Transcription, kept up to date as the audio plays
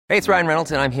Hey, it's Ryan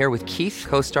Reynolds, and I'm here with Keith,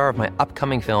 co-star of my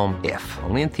upcoming film, If,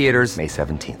 only in theaters May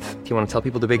 17th. Do you want to tell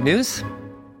people the big news?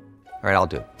 All right, I'll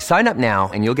do it. Sign up now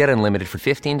and you'll get unlimited for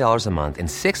 $15 a month and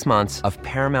 6 months of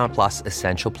Paramount Plus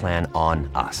Essential Plan on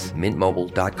us.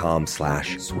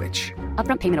 MintMobile.com/switch.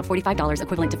 Upfront payment of $45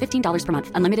 equivalent to $15 per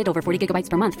month. Unlimited over 40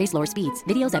 gigabytes per month. Face lower speeds.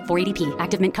 Videos at 480p.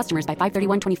 Active Mint customers by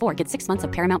 531.24 get 6 months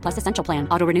of Paramount Plus Essential Plan.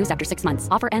 Auto renews after 6 months.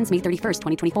 Offer ends May 31st,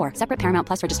 2024. Separate Paramount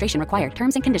Plus registration required.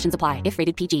 Terms and conditions apply if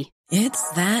rated PG. It's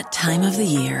that time of the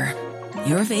year.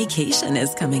 Your vacation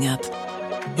is coming up.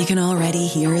 You can already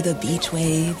hear the beach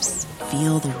waves,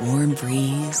 feel the warm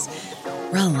breeze,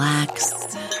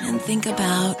 relax, and think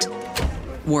about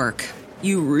work.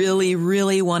 You really,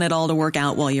 really want it all to work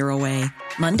out while you're away.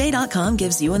 Monday.com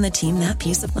gives you and the team that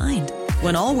peace of mind.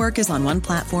 When all work is on one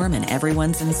platform and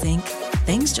everyone's in sync,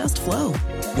 things just flow.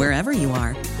 Wherever you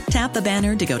are, tap the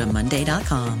banner to go to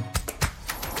Monday.com.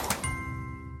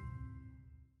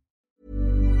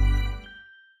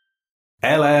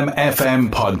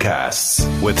 LMFM Podcasts.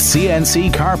 With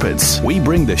CNC Carpets, we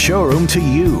bring the showroom to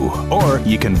you. Or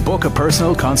you can book a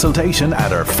personal consultation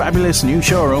at our fabulous new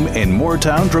showroom in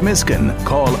Moortown, Dromiskin.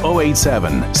 Call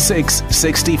 087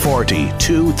 660 40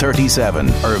 237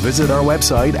 or visit our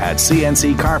website at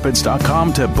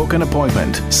cnccarpets.com to book an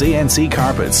appointment. CNC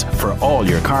Carpets, for all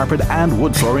your carpet and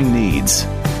wood flooring needs.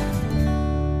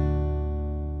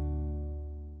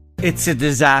 It's a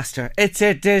disaster. It's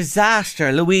a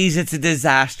disaster. Louise, it's a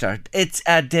disaster. It's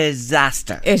a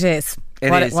disaster. It is.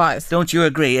 It was. Don't you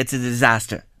agree? It's a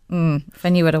disaster. If I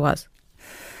knew what it was.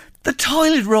 The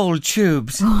toilet roll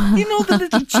tubes. You know the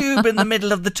little tube in the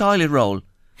middle of the toilet roll?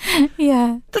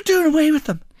 Yeah. They're doing away with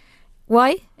them.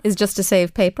 Why? Is just to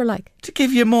save paper, like? To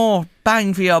give you more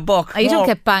bang for your buck. You don't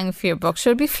get bang for your buck.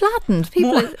 Should be flattened.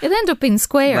 It end up being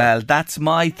square. Well, that's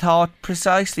my thought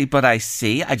precisely. But I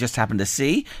just happen to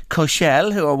see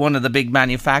Cushell, who are one of the big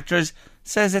manufacturers,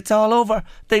 says it's all over.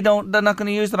 They're not going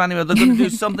to use them anymore. They're going to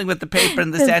do something with the paper in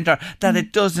the centre that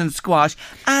it doesn't squash.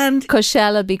 And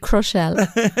Cushell will be Crushell.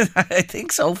 I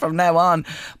think so from now on.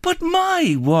 But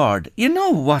my word, you know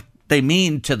what they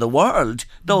mean to the world,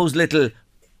 those little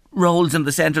rolls in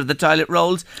the centre of the toilet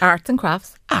rolls. Arts and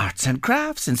crafts. Arts and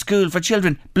crafts in school for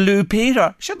children. Blue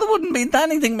Peter. Sure, there wouldn't be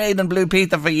anything made in Blue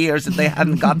Peter for years if they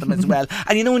hadn't got them as well.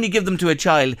 And you know when you give them to a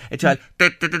child, you know,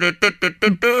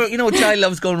 a child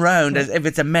loves going round as if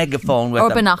it's a megaphone with or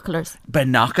them. Binoculars.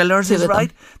 Binoculars is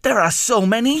right. There are so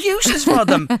many uses for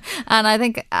them. And I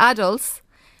think adults,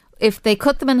 if they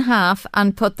cut them in half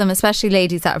and put them, especially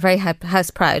ladies that are very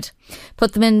house proud,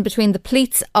 put them in between the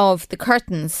pleats of the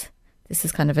curtains. This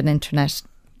is kind of an internet.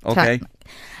 Okay.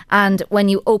 And when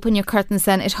you open your curtains,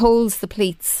 then it holds the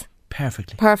pleats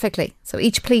perfectly. So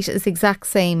each pleat is the exact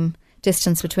same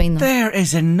distance between them. There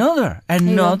is another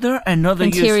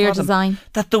interior use for design them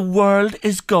that the world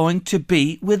is going to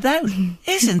be without.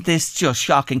 Isn't this just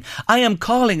shocking? I am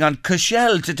calling on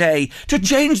Cushell today to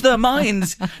change their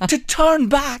minds, to turn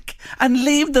back and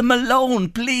leave them alone.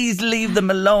 Please leave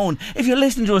them alone. If you're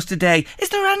listening to us today, is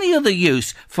there any other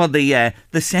use for the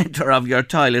centre of your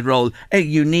toilet roll? A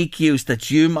unique use that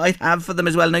you might have for them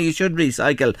as well. Now, you should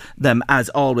recycle them as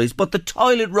always, but the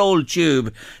toilet roll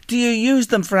tube, do you use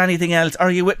them for anything else?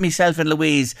 Are you with myself and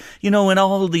Louise? You know, in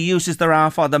all the uses there are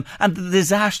for them and the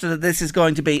disaster that this is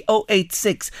going to be.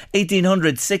 086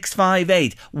 1800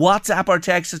 658. WhatsApp or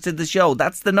text us to the show.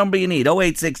 That's the number you need.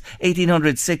 086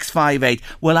 1800 658.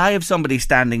 Well, I have somebody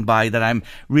standing by that I'm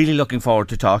really looking forward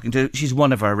to talking to. She's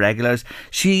one of our regulars.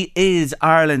 She is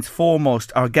Ireland's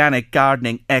foremost organic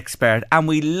gardening expert and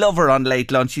we love her on Late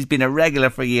Lunch. She's been a regular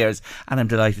for years and I'm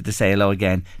delighted to say hello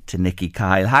again to Nikki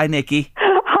Kyle. Hi, Nikki.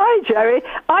 Jerry,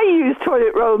 I use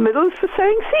toilet roll middles for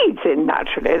sowing seeds in,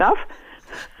 naturally enough.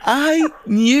 I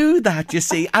knew that, you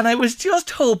see, and I was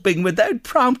just hoping, without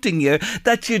prompting you,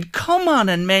 that you'd come on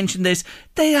and mention this.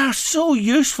 They are so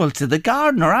useful to the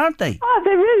gardener, aren't they? Oh,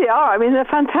 they really are. I mean, they're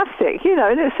fantastic, you know,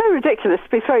 and it's so ridiculous to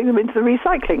be throwing them into the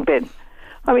recycling bin.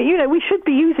 I mean, you know, we should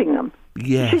be using them.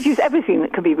 Yes. You should use everything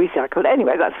that can be recycled.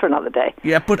 Anyway, that's for another day.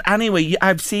 Yeah, but anyway,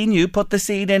 I've seen you put the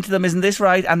seed into them, isn't this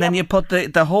right? And then you put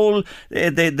the whole,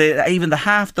 even the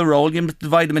half the roll, you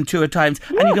divide them in two at times,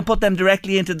 and you can put them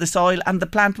directly into the soil and the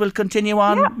plant will continue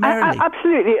on merrily.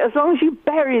 Absolutely, as long as you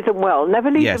bury them well.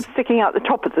 Never leave them sticking out the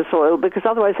top of the soil because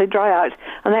otherwise they dry out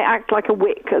and they act like a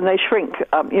wick and they shrink,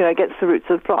 against the roots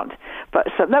of the plant. But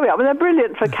there we are. I mean, they're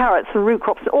brilliant for carrots and root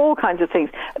crops and all kinds of things,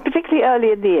 particularly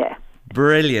early in the year.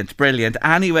 Brilliant.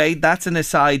 Anyway, that's an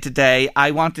aside today.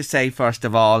 I want to say, first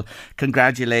of all,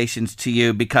 congratulations to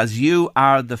you because you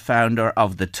are the founder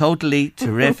of the Totally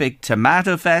Terrific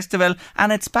Tomato Festival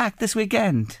and it's back this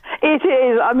weekend. It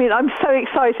is. I mean, I'm so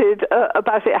excited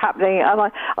about it happening,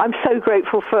 and I'm so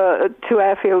grateful to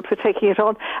Airfield for taking it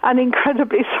on, and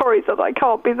incredibly sorry that I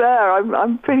can't be there.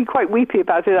 I'm feeling quite weepy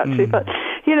about it, actually. But,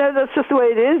 that's just the way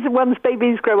it is. Once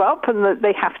babies grow up, and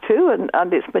they have to,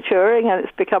 and it's maturing, and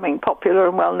it's becoming popular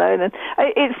and well-known, and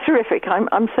it's terrific.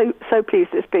 I'm so pleased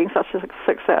it's being such a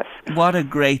success. What a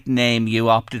great name you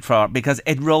opted for, because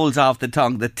it rolls off the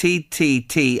tongue, the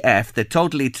TTTF, the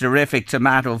Totally Terrific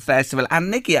Tomato Festival.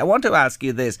 And Nikki, I want to ask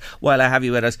you this while I have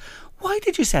you with us. Why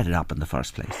did you set it up in the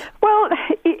first place? Well,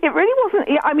 it really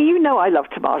wasn't... I mean, I love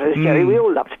tomatoes, Jerry. We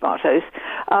all love tomatoes.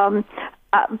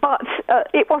 But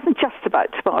it wasn't just about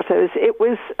tomatoes. It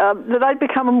was that I'd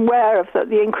become aware of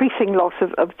the increasing loss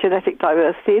of genetic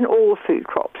diversity in all food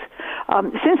crops.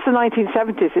 Since the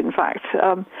 1970s, in fact,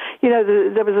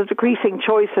 there was a decreasing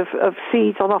choice of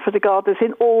seeds on offer to gardeners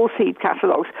in all seed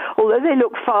catalogues. Although they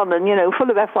look fun and,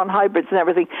 full of F1 hybrids and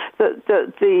everything,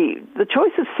 the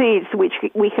choice of seeds which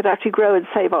we could actually grow and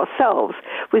save ourselves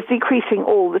was decreasing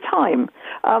all the time.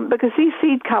 Because these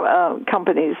seed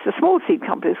companies, the small seed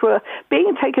companies, were being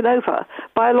taken over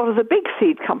by a lot of the big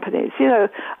seed companies,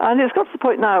 and it's got to the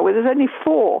point now where there's only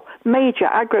 4 major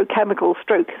agrochemical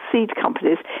seed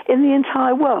companies in the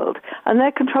entire world, and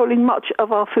they're controlling much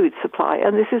of our food supply,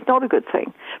 and this is not a good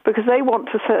thing, because they want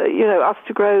to, us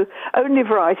to grow only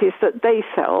varieties that they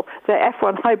sell, their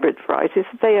F1 hybrid varieties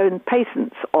that they own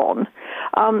patents on,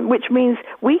 which means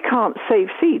we can't save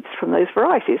seeds from those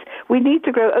varieties. We need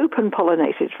to grow open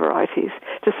pollinated varieties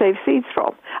to save seeds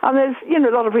from, and there's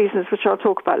a lot of reasons which I'll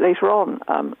talk about later on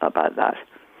about that.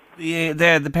 Yeah,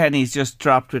 the pennies just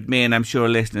dropped with me, and I'm sure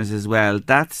listeners as well.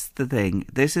 That's the thing.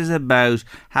 This is about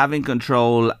having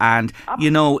control, and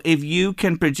if you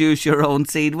can produce your own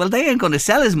seed, well, they ain't going to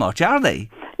sell as much, are they?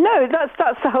 No,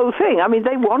 that's the whole thing. I mean,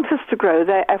 they want us to grow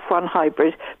their F1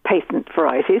 hybrid patent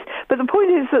varieties, but the point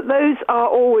is that those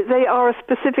are a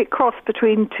specific cross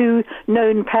between 2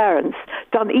 known parents,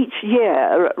 done each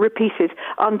year, repeated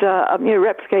under,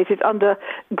 replicated under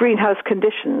greenhouse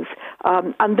conditions,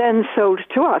 and then sold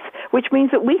to us, which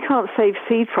means that we can't save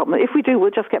seed from them. If we do,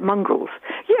 we'll just get mongrels.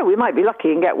 Yeah, we might be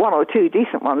lucky and get 1 or 2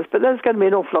 decent ones, but there's going to be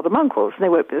an awful lot of mongrels, and they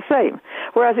won't be the same.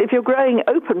 Whereas if you're growing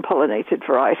open pollinated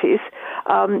varieties,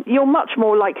 you're much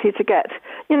more likely to get,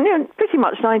 pretty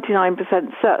much 99%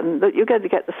 certain that you're going to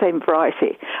get the same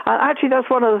variety. And actually, that's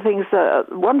one of the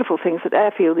wonderful things that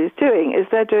Airfield is doing, is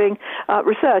they're doing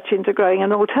research into growing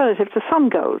an alternative to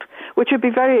Sungold, which would be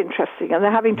very interesting. And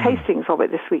they're having tastings of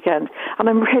it this weekend. And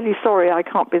I'm really sorry I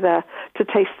can't be there to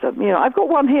taste them. I've got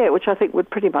one here, which I think would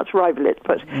pretty much rival it,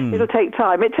 but it'll take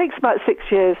time. It takes about 6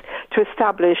 years to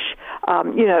establish,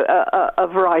 a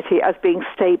variety as being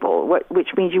stable, which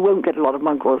means you won't get a lot of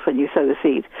mongrels when you sow the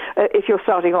seed, if you're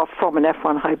starting off from an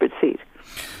F1 hybrid seed.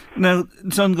 Now,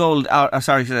 Sungold,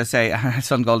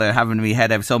 Sungold, I have in my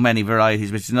head, I have so many varieties,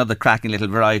 which is another cracking little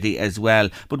variety as well.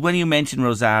 But when you mention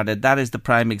Rosarda, that is the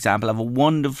prime example of a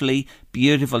wonderfully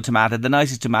beautiful tomato, the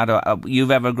nicest tomato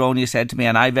you've ever grown, you said to me,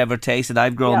 and I've ever tasted.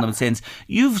 I've grown them since.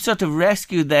 You've sort of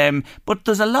rescued them, but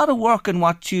there's a lot of work in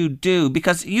what you do,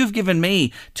 because you've given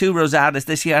me 2 Rosardas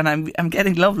this year, and I'm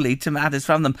getting lovely tomatoes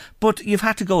from them, but you've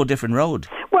had to go a different road.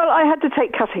 Well, I had to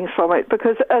take cuttings from it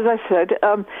because, as I said,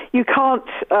 you can't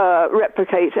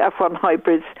replicate F1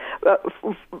 hybrids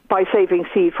by saving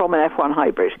seed from an F1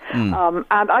 hybrid. And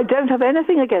I don't have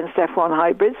anything against F1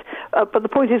 hybrids, but the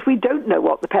point is we don't know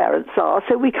what the parents are,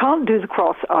 so we can't do the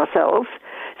cross ourselves.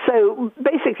 So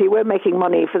basically we're making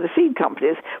money for the seed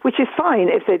companies, which is fine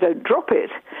if they don't drop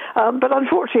it. But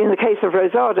unfortunately in the case of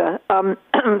Rosarda,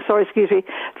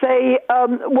 they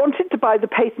wanted to buy the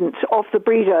patent off the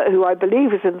breeder, who I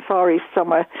believe is in the Far East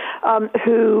somewhere,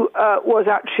 who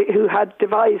had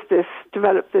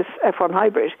developed this F1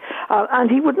 hybrid. And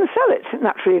he wouldn't sell it,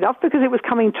 naturally enough, because it was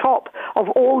coming top of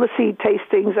all the seed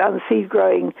tastings and seed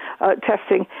growing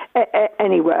testing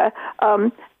anywhere.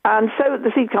 And so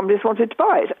the seed companies wanted to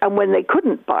buy it. And when they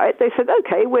couldn't buy it, they said,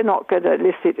 OK, we're not going to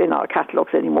list it in our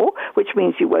catalogues anymore, which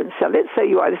means you won't sell it. So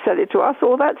you either sell it to us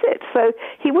or that's it. So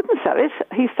he wouldn't sell it.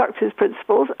 He stuck to his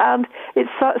principles, and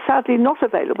it's sadly not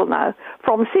available now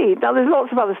from seed. Now, there's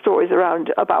lots of other stories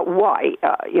around about why,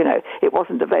 it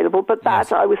wasn't available. But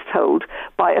that I was told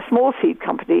by a small seed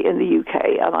company in the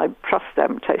UK, and I trust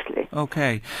them totally.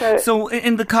 OK. So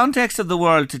in the context of the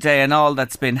world today and all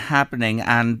that's been happening,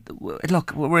 and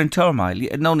look, we're in turmoil.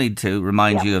 No need to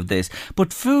remind you of this.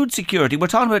 But food security, we're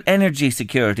talking about energy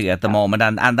security at the moment,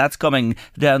 and that's coming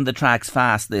down the tracks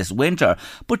fast this winter.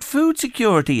 But food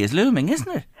security is looming, isn't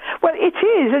it? Well, it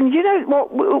is, and you know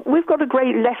what? We've got a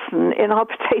great lesson in our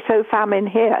potato famine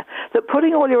here, that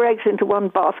putting all your eggs into one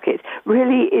basket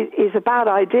really is a bad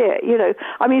idea. You know,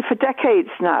 I mean, for decades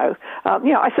now,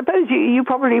 you know, I suppose you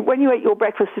probably, when you ate your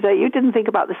breakfast today, you didn't think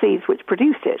about the seeds which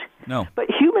produced it. No. But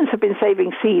humans have been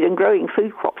saving seed and growing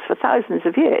food crops for thousands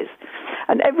of years.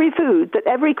 And every food that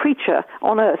every creature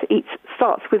on Earth eats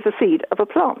starts with the seed of a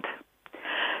plant.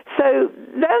 So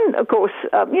then, of course,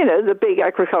 you know, the big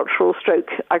agricultural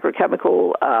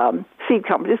agrochemical seed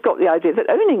companies got the idea that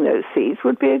owning those seeds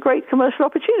would be a great commercial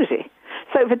opportunity.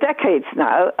 So for decades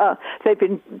now, they've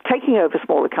been taking over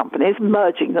smaller companies,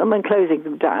 merging them and closing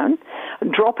them down,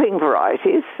 dropping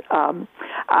varieties,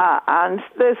 and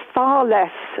there's far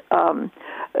less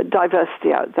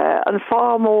diversity out there and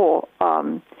far more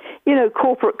you know,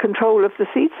 corporate control of the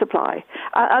seed supply.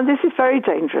 And this is very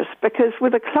dangerous because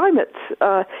with the climate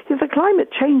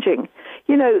changing,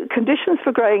 you know, conditions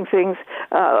for growing things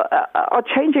are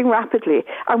changing rapidly,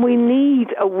 and we need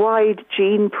a wide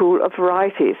gene pool of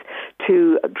varieties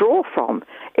to draw from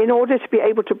in order to be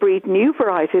able to breed new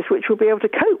varieties which will be able to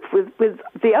cope with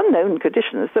the unknown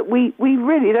conditions that we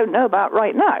really don't know about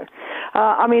right now.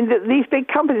 I mean, these big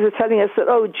companies are telling us that,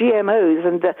 GMOs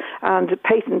and their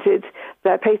patented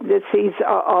seeds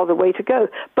are the way to go.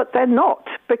 But they're not,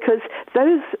 because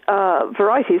those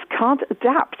varieties can't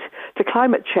adapt to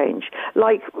climate change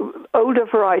like older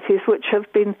varieties which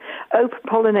have been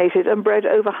open-pollinated and bred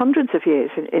over hundreds of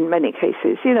years in many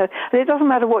cases. You know, and it doesn't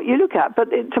matter what you look at, but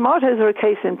tomatoes are a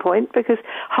case in point, because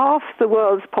half the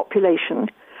world's population,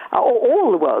 or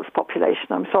all the world's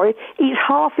population, eats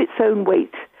half its own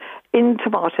weight in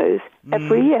tomatoes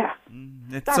every year.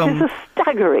 That is a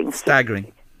staggering.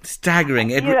 Staggering.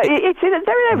 They're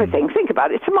in everything. Think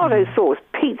about it. Tomato sauce,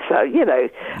 pizza, you know,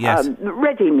 yes.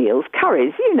 Ready meals,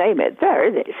 curries, you name it, they're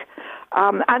in it.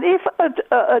 And if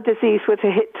a disease were to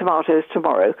hit tomatoes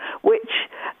tomorrow, which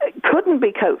couldn't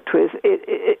be coped with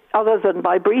other than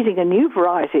by breeding a new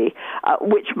variety,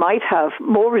 which might have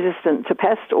more resistant to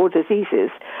pests or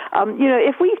diseases, you know,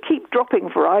 if we keep dropping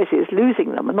varieties,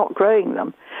 losing them and not growing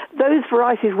them, those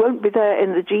varieties won't be there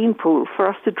in the gene pool for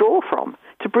us to draw from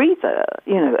to breed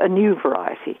a new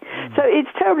variety. So it's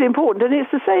terribly important, and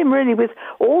it's the same really with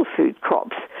all food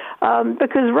crops,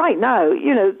 because right now,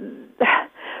 you know,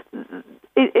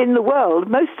 in the world,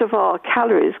 most of our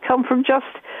calories come from just,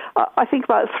 I think,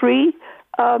 about three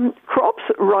crops: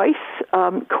 rice,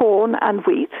 corn, and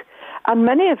wheat. And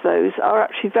many of those are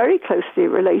actually very closely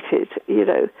related, you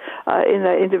know, in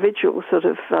their individual sort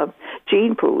of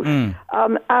gene pools.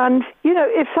 And, you know,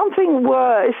 if some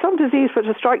disease were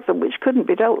to strike them which couldn't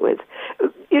be dealt with,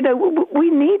 you know, we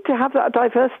need to have that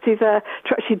diversity there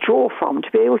to actually draw from,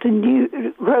 to be able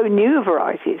to grow new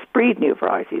varieties, breed new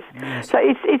varieties. Yes. So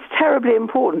it's terribly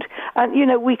important. And, you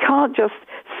know, we can't just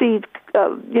seed,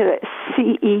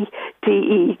 CEDE,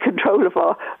 control of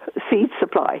our seed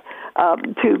supply,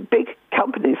 to big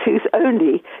companies whose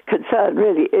only concern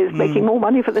really is making more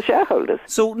money for the shareholders.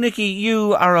 So, Nikki,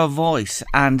 you are a voice,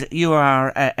 and you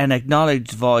are an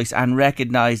acknowledged voice and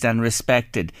recognised and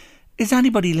respected. Is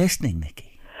anybody listening, Nikki?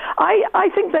 I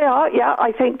think they are, yeah.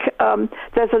 I think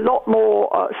there's a lot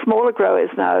more smaller growers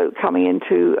now coming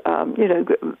into,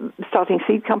 starting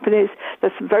seed companies.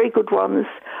 There's some very good ones.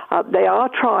 They are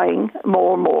trying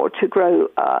more and more to grow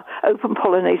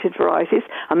open-pollinated varieties,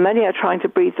 and many are trying to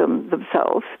breed them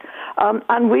themselves.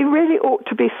 And we really ought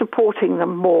to be supporting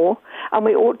them more, and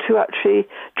we ought to actually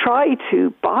try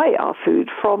to buy our food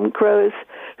from growers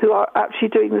who are actually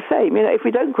doing the same. You know, if we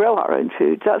don't grow our own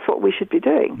food, that's what we should be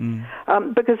doing,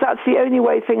 because that's the only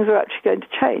way things are actually going to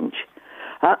change.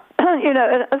 You know,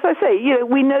 and as I say, you know,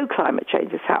 we know climate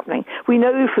change is happening. We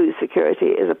know food security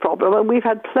is a problem, and we've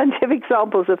had plenty of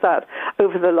examples of that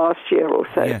over the last year or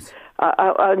so. Yes.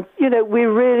 And, you know, we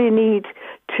really need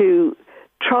to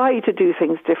try to do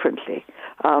things differently.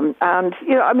 And,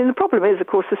 you know, I mean, the problem is, of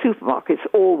course, the supermarkets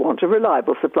all want a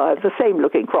reliable supply of the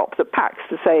same-looking crop that packs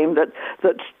the same, that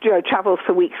you know, travels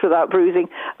for weeks without bruising,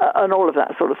 and all of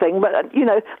that sort of thing. But, you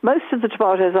know, most of the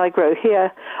tomatoes I grow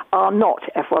here are not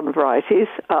F1 varieties.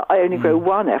 I only grow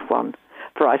one F1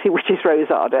 variety, which is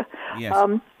Rosada. Yes.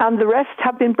 And the rest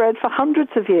have been bred for hundreds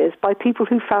of years by people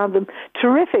who found them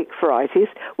terrific varieties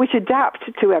which adapt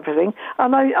to everything.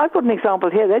 And I've got an example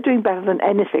here. They're doing better than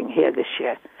anything here this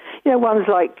year. You know, ones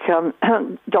like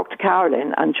Dr.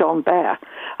 Carolyn and John Bear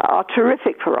are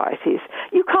terrific varieties.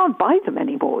 You can't buy them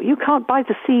anymore. You can't buy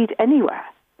the seed anywhere.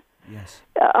 Yes.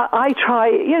 I try,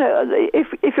 you know,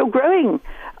 if you're growing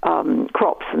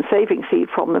crops and saving seed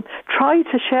from them, try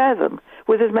to share them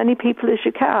with as many people as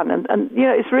you can. And you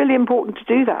know, it's really important to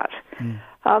do that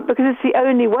because it's the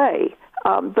only way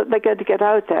that they're going to get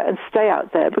out there and stay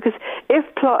out there. Because if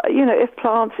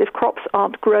crops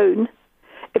aren't grown,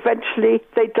 eventually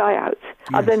they die out,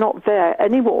 and they're not there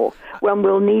anymore when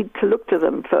we'll need to look to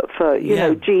them for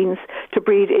genes to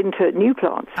breed into new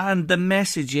plants. And the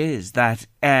message is that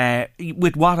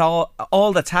with what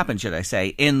all that's happened, should I say,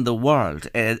 in the world,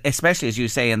 especially as you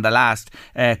say in the last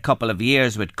couple of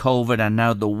years with COVID and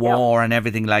now the war and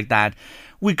everything like that,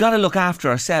 we've got to look after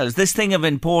ourselves. This thing of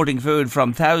importing food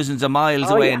from thousands of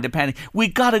miles away and depending,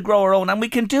 we've got to grow our own, and we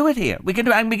can do it here. We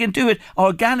can do it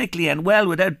organically and well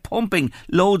without pumping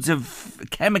loads of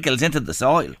chemicals into the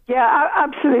soil. Yeah,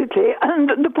 absolutely.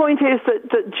 And the point is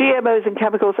that GMOs and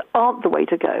chemicals aren't the way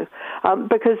to go,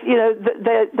 because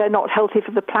they're not healthy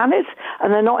for the planet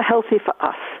and they're not healthy for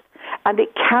us. And it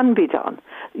can be done.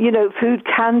 Food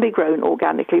can be grown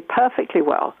organically perfectly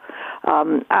well.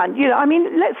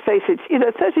 Let's face it,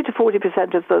 30 to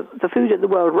 40% of the food in the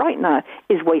world right now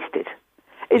is wasted.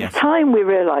 It's time we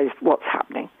realised what's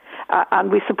happening.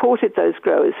 And we supported those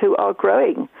growers who are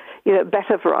growing,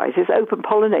 better varieties,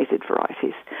 open-pollinated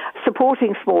varieties,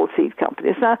 supporting small seed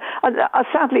companies. Now,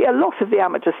 sadly, a lot of the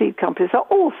amateur seed companies are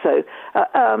also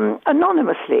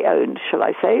anonymously owned, shall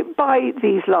I say, by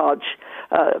these large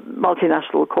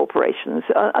multinational corporations.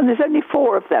 And there's only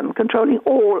 4 of them controlling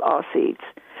all our seeds.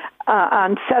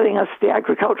 And selling us the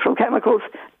agricultural chemicals,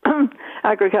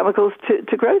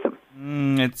 to grow them.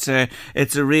 It's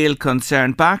a real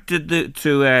concern. Back to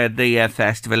the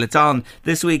festival. It's on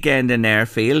this weekend in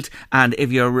Airfield, and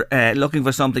if you're looking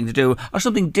for something to do or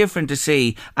something different to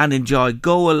see and enjoy,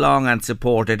 go along and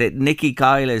support it. Nikki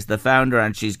Kyle is the founder,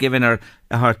 and she's given her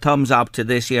thumbs up to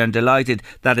this year and delighted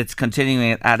that it's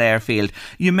continuing at Airfield.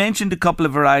 You mentioned a couple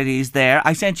of varieties there.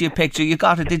 I sent you a picture. You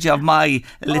got it, did you, of my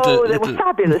little... they were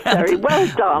fabulous, Terry. Well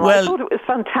done. I thought it was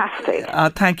fantastic.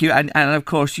 Thank you. And of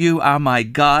course, you are my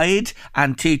guide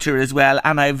and teacher as well,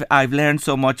 and I've learned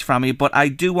so much from you. But I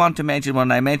do want to mention,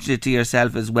 when I mentioned it to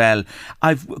yourself as well,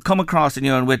 I've come across a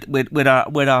new one with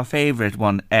our favourite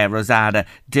one, Rosada,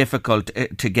 difficult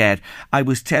to get. I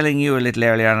was telling you a little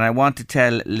earlier, and I want to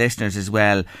tell listeners as well,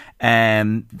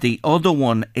 the other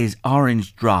one is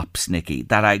Orange Drops, Nikki,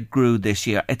 that I grew this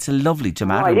year. It's a lovely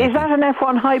tomato. Right. Is that an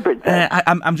F1 hybrid then?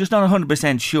 I'm just not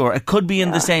 100% sure. It could be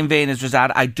in the same vein as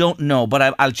Rosada. I don't know,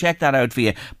 but I'll check that out for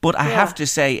you. But I have to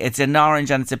say, it's an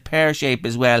orange and it's a pear shape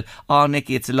as well. Oh,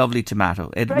 Nikki, it's a lovely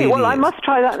tomato. It Great. really well, is. I must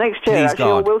try that next year. Please, actually,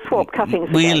 God. We'll swap cuttings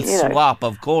We'll again, swap,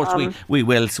 of course. We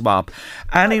will swap.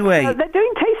 Anyway. They're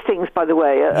doing tastings, by the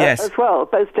way, as well,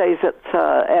 both days at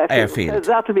Airfield.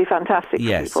 So that'll be fantastic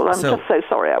for people. I'm just so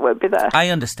sorry I won't be there. I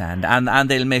understand, and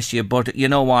they'll miss you, but you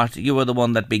know what? You were the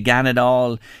one that began it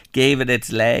all, gave it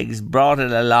its legs, brought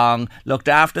it along, looked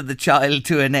after the child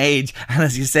to an age, and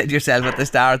as you said yourself at the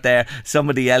start there,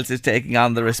 somebody else is taking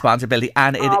on the responsibility,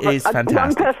 and it is fantastic.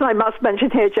 One person I must mention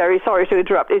here, Jerry, sorry to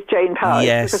interrupt, is Jane Powers.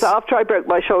 Yes. Because after I broke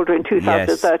my shoulder in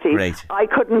 2013, I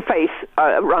couldn't face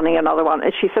running another one,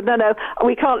 and she said, no,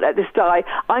 we can't let this die.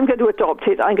 I'm going to adopt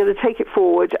it. I'm going to take it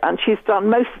forward, and she's done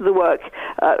most of the work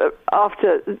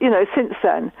since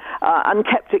then, and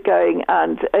kept it going,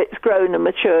 and it's grown and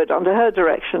matured under her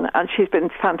direction, and she's been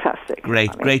fantastic.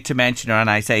 Great to mention her, and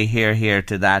I say hear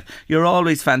to that. You're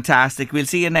always fantastic. We'll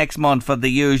see you next month for the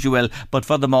usual, but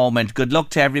for the moment, good luck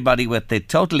to everybody with the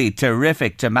totally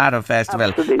terrific Tomato Festival.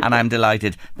 Absolutely. And I'm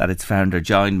delighted that its founder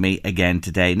joined me again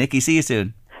today. Nikki, see you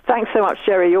soon. Thanks so much,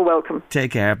 Jerry. You're welcome.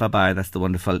 Take care. Bye-bye. That's the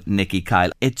wonderful Nikki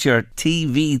Kyle. It's your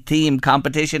TV theme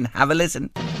competition. Have a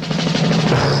listen.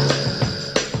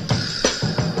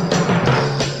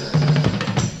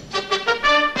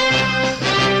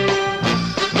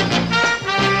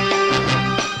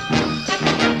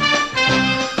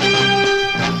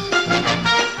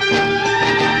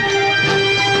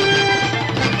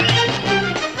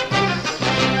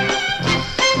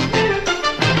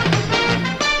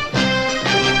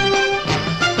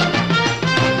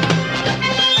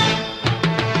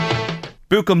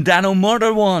 Bucum Dano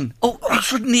Murder one. Oh, I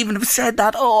shouldn't even have said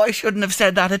that. I shouldn't have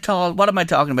said that at all. What am I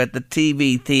talking about? The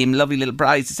TV theme. Lovely little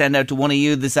prize to send out to one of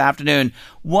you this afternoon.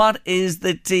 What is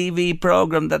the TV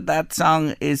programme that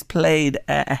song is played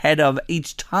ahead of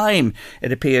each time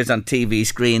it appears on TV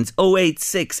screens?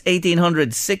 086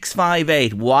 1800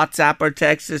 658. WhatsApp or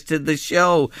text us to the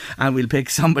show, and we'll pick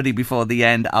somebody before the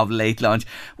end of Late Lunch.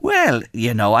 Well,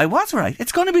 I was right.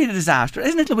 It's going to be a disaster,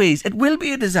 isn't it, Louise? It will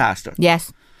be a disaster.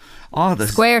 Yes. Oh, the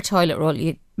square toilet roll,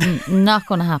 not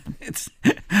going to happen.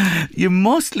 You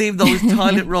must leave those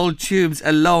toilet roll tubes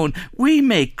alone. We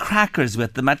make crackers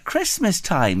with them at Christmas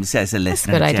time, says a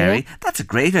listener, Jerry. Idea. That's a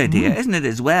great idea, isn't it,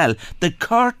 as well? The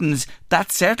curtains,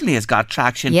 that certainly has got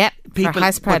traction. Yep, for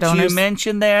house proud owners. You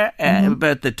mentioned there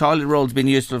about the toilet rolls being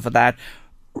useful for that.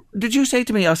 Did you say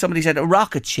to me, or somebody said, a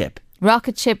rocket ship?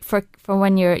 Rocket ship for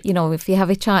when you're, if you have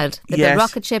a child. The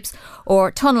rocket ships, or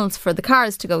tunnels for the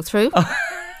cars to go through.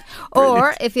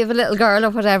 Or if you have a little girl or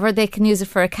whatever, they can use it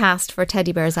for a cast for a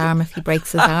teddy bear's arm if he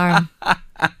breaks his arm.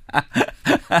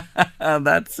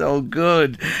 That's so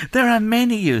good. There are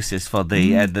many uses for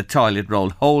the toilet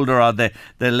roll holder, or the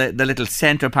little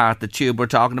centre part, the tube we're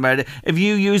talking about. If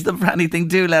you use them for anything,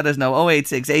 do let us know.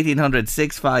 086 1800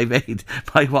 658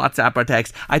 by WhatsApp or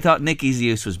text. I thought Nikki's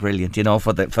use was brilliant,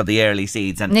 for the early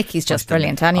seeds. And Nikki's just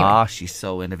brilliant anyway. Oh, she's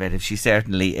so innovative. She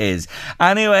certainly is.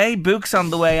 Anyway, Book's on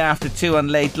the way after 2 on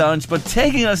Late Lunch, but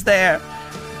taking us there,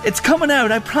 it's coming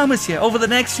out, I promise you, over the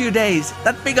next few days.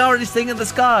 That big orange thing in the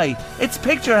sky. It's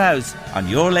Picture House on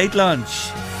your Late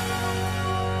Lunch.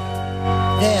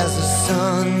 There's a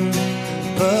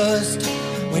sunburst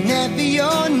whenever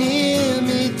you're near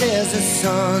me. There's a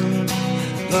sunburst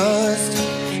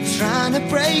trying to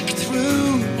break through.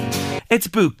 It's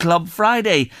Book Club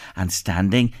Friday, and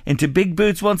standing into big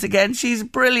boots once again, she's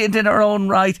brilliant in her own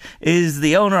right, is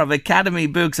the owner of Academy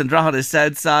Books and Drogheda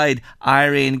Southside,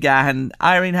 Irene Gahan.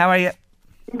 Irene, how are you?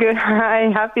 Good. Hi,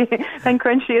 happy. Thank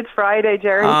Crunchy it's Friday,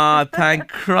 Jerry.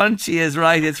 Thank Crunchy is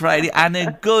right, it's Friday. And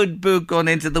a good book going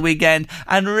into the weekend.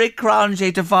 And Rick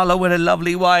Crunchy to follow with a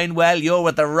lovely wine. Well, you're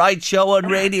with the right show on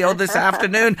radio this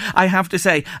afternoon, I have to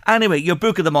say. Anyway, your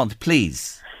book of the month,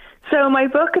 please. So my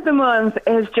book of the month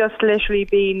has just literally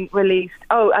been released.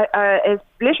 It's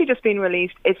literally just been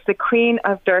released. It's The Queen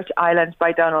of Dirt Island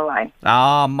by Donal Lyne.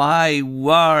 Oh, my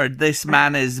word. This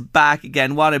man is back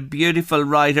again. What a beautiful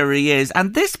writer he is.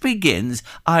 And this begins,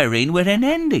 Irene, with an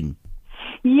ending.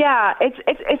 Yeah,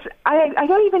 I'm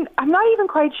not even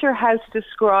quite sure how to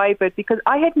describe it, because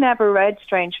I had never read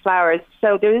Strange Flowers,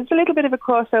 so there is a little bit of a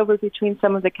crossover between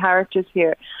some of the characters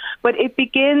here. But it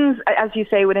begins, as you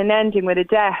say, with an ending, with a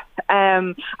death,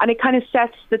 and it kind of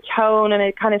sets the tone, and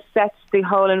it kind of sets the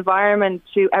whole environment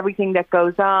to everything that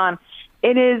goes on.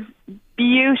 It is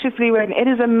beautifully written. It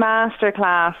is a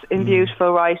masterclass in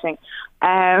beautiful writing.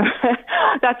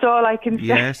 That's all I can say.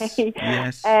 Yes.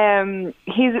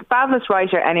 He's a fabulous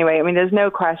writer anyway. I mean, there's no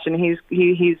question. He's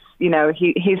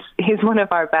one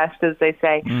of our best, as they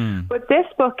say. But this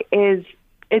book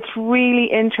it's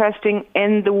really interesting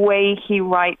in the way he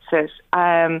writes it.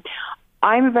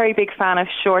 I'm a very big fan of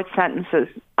short sentences.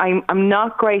 I'm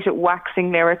not great at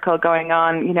waxing lyrical, going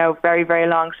on, very, very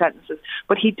long sentences.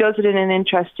 But he does it in an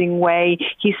interesting way.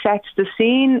 He sets the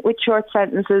scene with short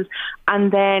sentences,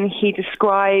 and then he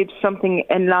describes something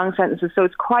in long sentences. So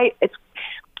it's quite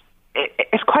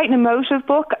an emotive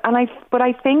book. But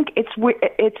I think it's.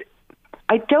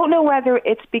 I don't know whether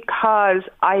it's because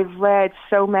I've read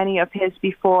so many of his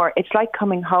before. It's like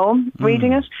coming home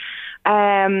reading it.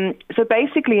 So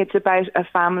basically it's about a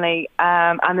family,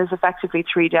 and there's effectively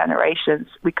 3 generations.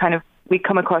 We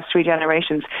come across 3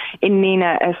 generations in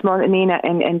Nina, a small Nina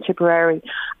in Tipperary.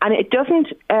 And it doesn't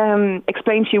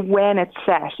explain to you when it's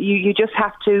set. You just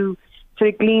have to sort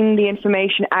of glean the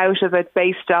information out of it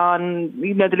based on,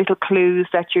 the little clues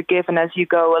that you're given as you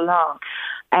go along.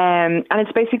 And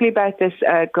it's basically about this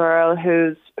girl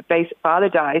whose father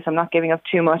dies. I'm not giving up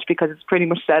too much because it pretty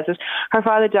much says it. Her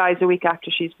father dies a week after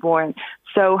she's born.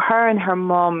 So her and her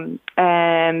mum,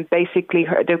 basically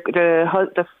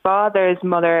the father's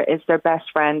mother is their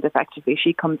best friend, effectively.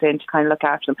 She comes in to kind of look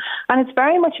after them. And it's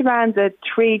very much around the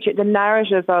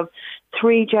narrative of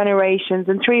 3 generations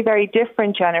and 3 very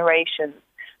different generations.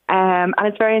 And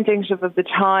it's very indicative of the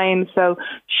time. So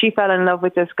she fell in love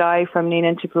with this guy from Nina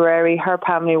and Tipperary, her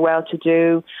family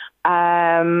well-to-do.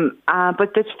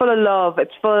 But it's full of love.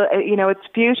 It's full, it's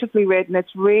beautifully written.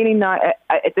 It's really not,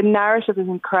 the narrative is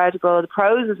incredible. The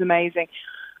prose is amazing.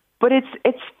 But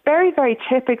it's very, very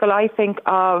typical, I think,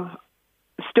 of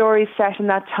stories set in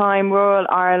that time, rural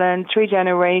Ireland, 3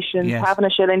 generations, having a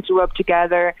shilling to rub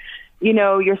together.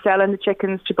 You're selling the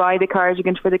chickens to buy the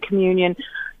cardigan for the communion.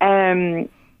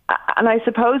 And I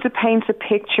suppose it paints a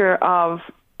picture of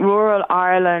rural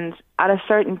Ireland at a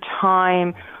certain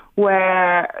time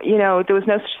where, there was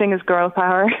no such thing as girl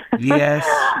power. Yes.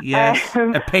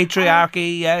 A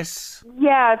patriarchy, yes.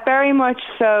 Yeah, very much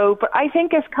so. But I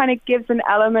think it kind of gives an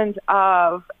element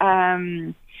of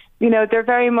they're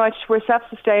very much, we're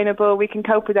self-sustainable, we can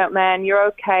cope without men, you're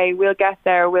okay, we'll get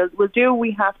there, we'll do what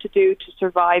we have to do to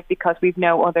survive because we've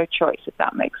no other choice, if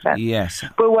that makes sense. Yes.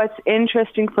 But what's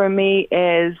interesting for me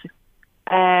is,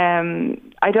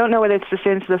 I don't know whether it's the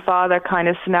sins of the father kind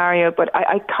of scenario, but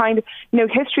I kind of,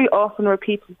 history often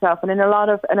repeats itself, and in a lot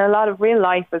of real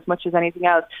life, as much as anything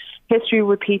else, history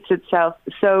repeats itself.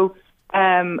 So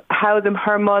how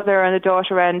her mother and the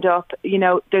daughter end up,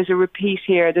 there's a repeat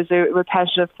here, there's a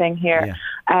repetitive thing here,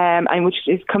 and which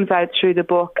comes out through the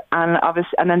book, and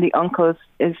obviously, and then the uncle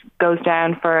goes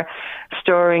down for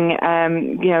storing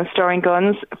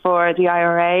guns for the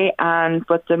IRA,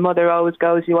 but the mother always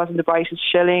goes, he wasn't the brightest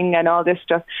shilling, and all this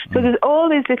stuff. So there's all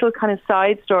these little kind of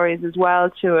side stories as well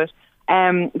to it,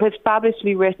 but it's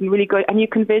fabulously written, really good, and you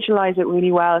can visualise it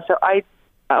really well. So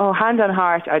hand on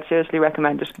heart, I'd seriously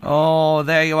recommend it. Oh,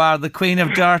 there you are. The Queen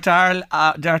of Dirt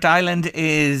Island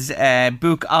is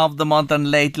book of the month on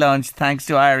Late Lunch, thanks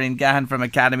to Irene Gahan from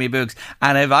Academy Books.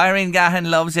 And if Irene Gahan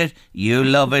loves it, you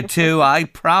love it too, I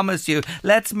promise you.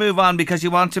 Let's move on, because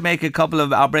you want to make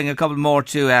I'll bring a couple more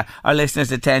to our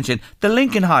listeners' attention. The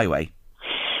Lincoln Highway.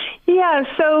 Yeah,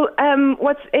 so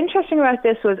what's interesting about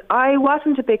this was I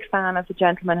wasn't a big fan of A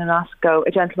Gentleman in Moscow,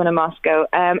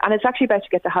 and it's actually about to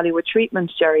get the Hollywood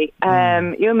treatment, Jerry.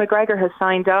 Ewan McGregor has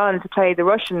signed on to play the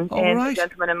Russian in A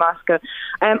Gentleman in Moscow.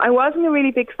 I wasn't a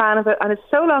really big fan of it, and it's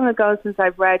so long ago since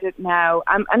I've read it now,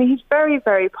 and he's very,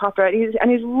 very popular, and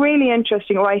he's really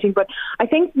interesting writing, but I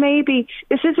think maybe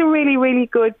this is a really, really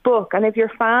good book, and if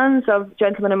you're fans of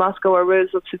Gentleman in Moscow or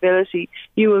Rules of Civility,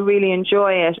 you will really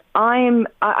enjoy it.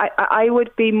 I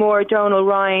would be more Donal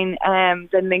Ryan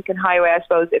than Lincoln Highway, I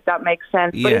suppose, if that makes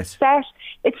sense. Yes. But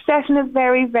it's set in a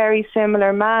very, very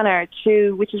similar manner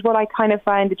to, which is what I kind of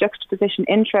find the juxtaposition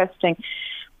interesting.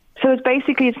 So it's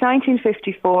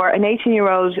 1954. An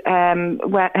 18-year-old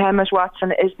Emmett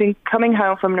Watson has been coming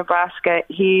home from Nebraska.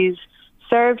 He's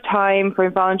served time for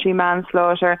involuntary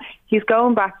manslaughter. He's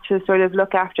going back to sort of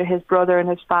look after his brother and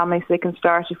his family so they can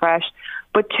start afresh.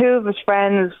 But two of his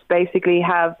friends basically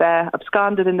have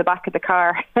absconded in the back of the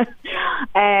car,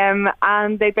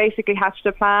 and they basically hatched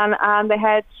a plan, and they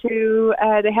head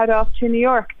off to New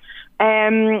York.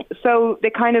 So they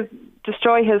kind of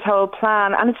destroy his whole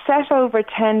plan, and it's set over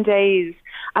 10 days.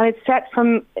 And it's set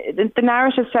from, the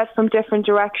narrative set from different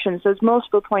directions. There's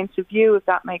multiple points of view, if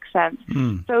that makes sense.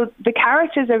 So the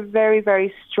characters are very,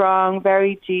 very strong,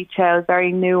 very detailed,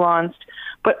 very nuanced.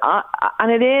 But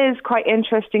and it is quite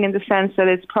interesting in the sense that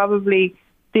it's probably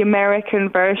the American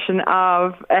version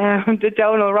of the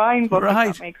Donal Ryan book, if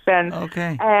that makes sense.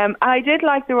 Okay. I did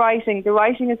like the writing. The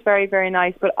writing is very, very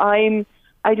nice, but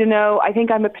I don't know, I think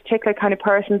I'm a particular kind of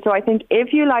person, so I think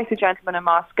if you like The Gentleman in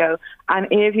Moscow and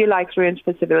if you like Rules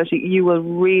of Civility, you will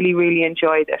really, really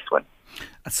enjoy this one.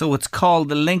 So it's called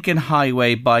The Lincoln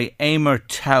Highway by Amor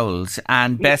Towles,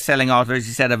 and best-selling author, as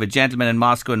you said, of A Gentleman in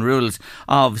Moscow and Rules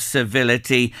of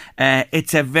Civility.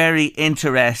 It's a very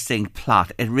interesting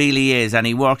plot. It really is, and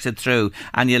he works it through,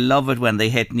 and you love it when they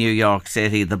hit New York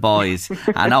City, the boys,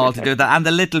 and all to do that. And the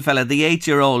little fella, the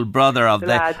 8-year-old brother of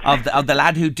the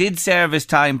lad who did serve his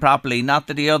time properly, not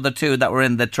the other two that were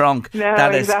in the trunk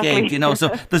escaped. So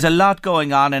there's a lot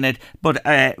going on in it, but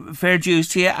fair dues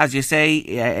to you, as you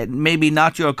say, maybe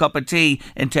not your cup of tea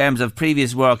in terms of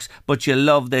previous works, but you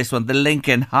love this one, The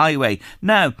Lincoln Highway.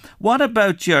 Now, what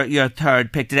about your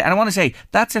third pick today? And I want to say,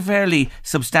 that's a fairly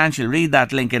substantial read,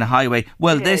 that Lincoln Highway.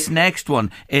 Well, this next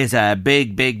one is a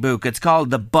big, big book. It's called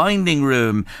The Binding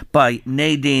Room by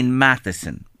Nadine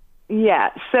Matheson. Yeah,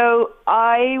 so when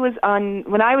I was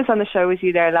on the show with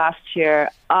you there last year,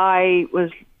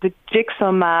 The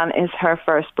Jigsaw Man is her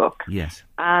first book. Yes.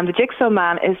 And The Jigsaw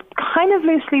Man is kind of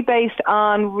loosely based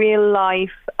on a real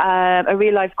life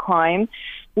crime,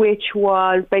 which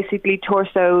was basically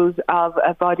torsos of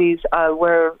bodies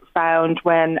were found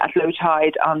at low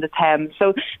tide on the Thames.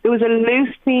 So there was a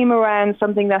loose theme around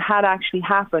something that had actually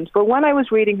happened. But when I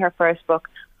was reading her first book,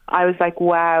 I was like,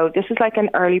 wow, this is like an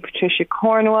early Patricia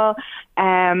Cornwell.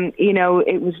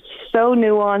 It was so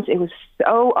nuanced. It was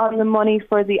so on the money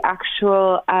for the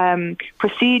actual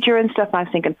procedure and stuff. And I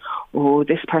was thinking, oh,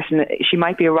 this person, she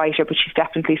might be a writer, but she's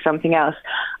definitely something else.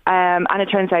 And it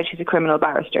turns out she's a criminal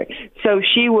barrister. So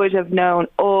she would have known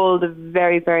all the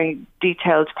very, very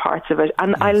detailed parts of it.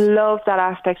 And I love that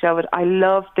aspect of it. I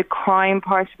love the crime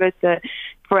part of it,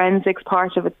 forensics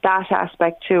part of it, that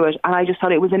aspect to it. And I just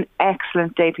thought it was an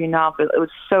excellent debut novel. It was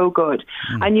so good.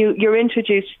 And you're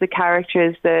introduced to the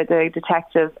characters, the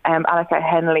detective, Alaka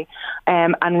Henley,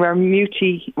 and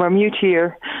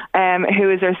Ramutier, who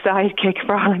is her sidekick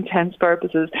for all intents and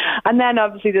purposes. And then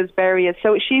obviously there's various,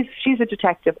 so she's a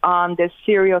detective on this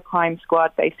serial crime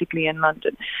squad basically in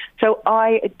London. So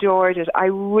I adored it. I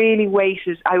really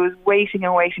waited. I was waiting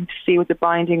and waiting to see what the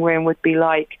Binding Room would be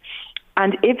like.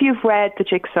 And if you've read The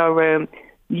Jigsaw Room,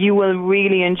 you will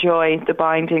really enjoy The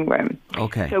Binding Room.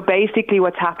 Okay. So basically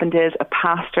what's happened is a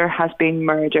pastor has been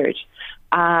murdered.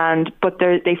 But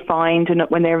they find,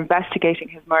 when they're investigating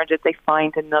his murder, they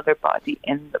find another body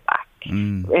in the back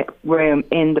room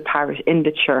in the parish, in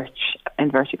the church,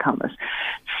 inverted commas.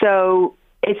 So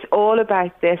it's all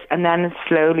about this, and then it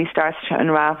slowly starts to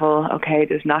unravel. Okay,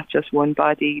 there's not just one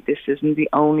body. This isn't the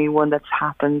only one that's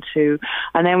happened to.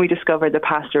 And then we discover the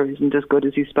pastor isn't as good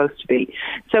as he's supposed to be.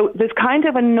 So there's kind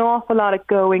of an awful lot of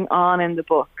going on in the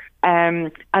book.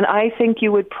 And I think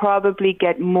you would probably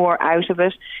get more out of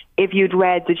it if you'd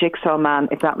read The Jigsaw Man,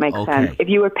 if that makes sense. If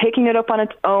you were picking it up on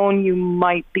its own, you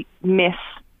might miss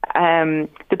the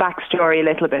backstory a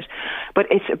little bit. But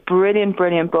it's a brilliant,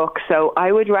 brilliant book. So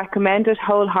I would recommend it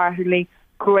wholeheartedly.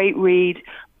 Great read.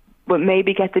 But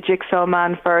maybe get The Jigsaw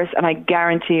Man first, and I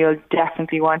guarantee you'll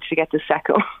definitely want to get the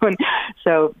second one.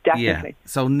 So definitely. Yeah.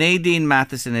 So Nadine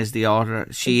Matheson is the author.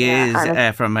 She is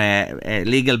from a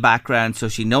legal background, so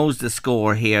she knows the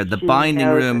score here. The Binding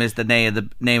Room is the name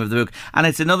of the book, and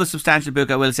it's another substantial book,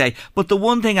 I will say. But the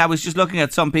one thing, I was just looking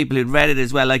at some people who'd read it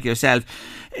as well, like yourself.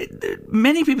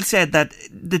 Many people said that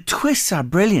the twists are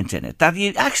brilliant in it, that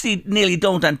you actually nearly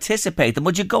don't anticipate them.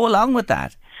 Would you go along with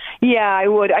that? Yeah, I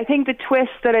would. I think the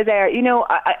twists that are there,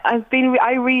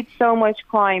 I read so much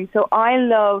crime, so I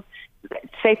love,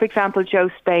 say for example,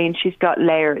 Jo Spain. She's got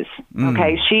layers.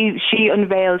 Okay, she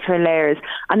unveils her layers,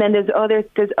 and then there's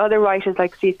other writers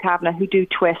like Steve Kavanagh who do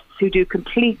twists, who do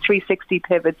complete 360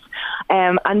 pivots,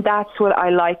 and that's what I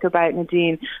like about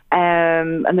Nadine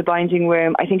and The Binding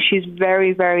Room. I think she's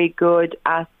very, very good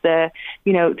at the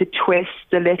twist,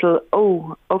 the little,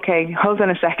 oh, okay, hold on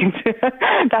a second,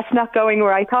 that's not going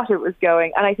where I thought it was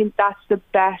going. And I think that's the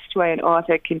best way an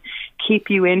author can keep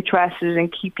you interested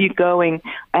and keep you going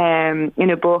in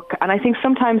a book. And I think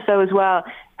sometimes though as well,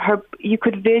 you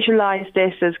could visualize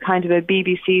this as kind of a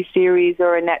BBC series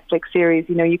or a Netflix series.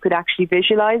 You could actually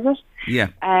visualize it. Yeah.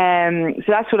 So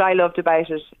that's what I loved about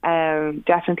it.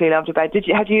 Definitely loved about it.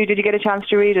 Did you get a chance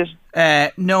to read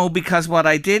it? No, because what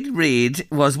I did read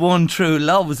was One True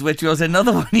Loves, which was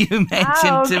another one you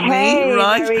mentioned to me,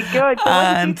 right? Very good. So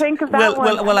what did you think of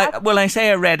that one? I say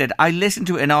I read it. I listened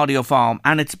to it in audio form,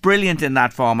 and it's brilliant in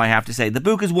that form, I have to say. The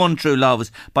book is One True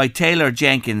Loves by Taylor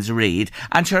Jenkins Reid.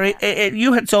 And sure,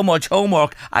 you had so much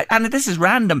homework, and this is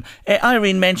random.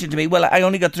 Irene mentioned to me, well, I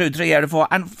only got through 3 out of 4,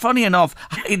 and funny enough,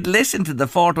 I'd listened to the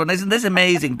fourth one. Isn't this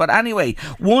amazing? But anyway,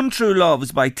 One True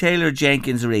Loves by Taylor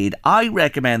Jenkins Reid. I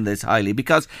recommend this highly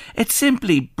because it's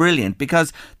simply brilliant,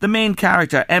 because the main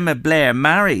character, Emma Blair,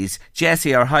 marries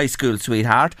Jessie, her high school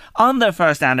sweetheart, on their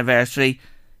first anniversary.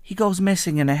 He goes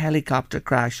missing in a helicopter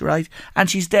crash, right? And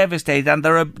she's devastated, and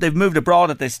they've moved abroad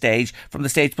at this stage from the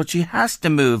States, but she has to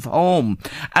move home.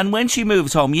 And when she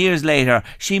moves home, years later,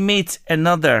 she meets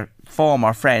another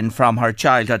former friend from her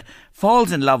childhood,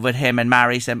 falls in love with him and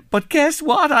marries him. But guess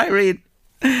what, Irene?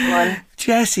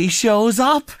 Jessie shows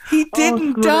up. He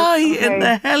didn't die in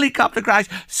the helicopter crash.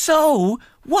 So,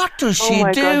 what does she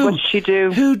do? God, what does she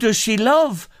do? Who does she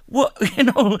love? What,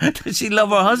 does she love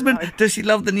her husband? Does she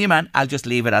love the new man? I'll just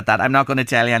leave it at that. I'm not going to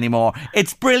tell you anymore.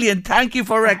 It's brilliant. Thank you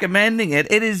for recommending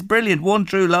it. It is brilliant. One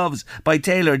True Loves by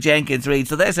Taylor Jenkins Reid.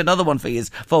 So there's another one for you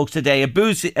folks today, a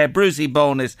Brucey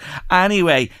bonus.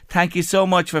 Anyway, thank you so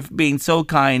much for being so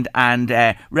kind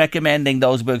and recommending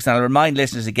those books. And I'll remind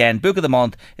listeners again, book of the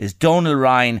month is Donal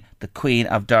Ryan, The Queen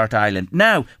of Dirt Island.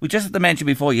 Now, we just have to mention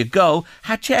before you go,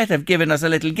 Hachette have given us a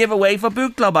little giveaway for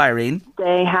Book Club, Irene.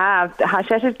 They have.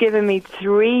 Hachette have given me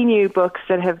 3 new books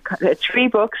that have 3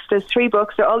 books. There's 3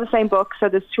 books. They're all the same books, so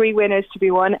there's 3 winners to be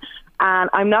won.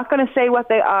 And I'm not going to say what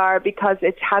they are because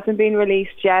it hasn't been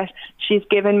released yet. She's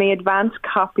given me advance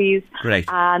copies. Great.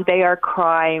 And they are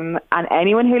crime. And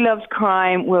anyone who loves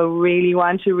crime will really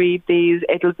want to read these.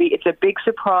 It's a big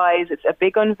surprise. It's a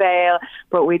big unveil.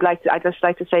 But I'd just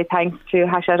like to say thanks to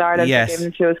Hachette Ireland for giving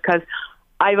them to us, because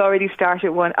I've already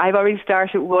started one. I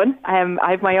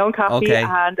have my own copy,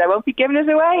 and I won't be giving it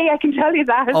away. I can tell you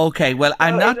that. Okay, well,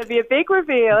 it'll be a big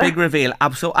reveal. Big reveal.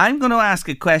 So I'm going to ask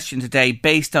a question today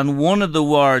based on one of the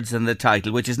words in the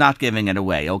title, which is not giving it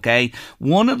away, okay?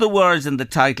 One of the words in the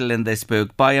title in this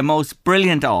book by a most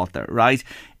brilliant author, right?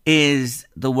 is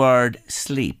the word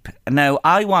sleep. Now,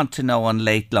 I want to know on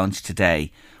Late Lunch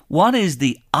today, what is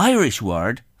the Irish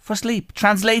word for sleep?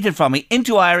 Translated from me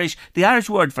into Irish, the Irish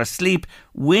word for sleep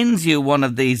wins you one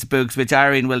of these books, which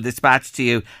Irene will dispatch to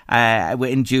you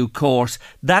in due course.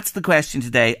 That's the question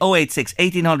today. 086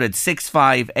 1800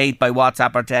 658 by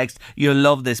WhatsApp or text. You'll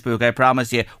love this book, I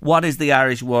promise you. What is the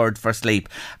Irish word for sleep?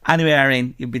 Anyway,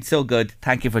 Irene, you've been so good.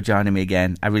 Thank you for joining me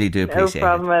again. I really do appreciate it. No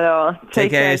problem at all.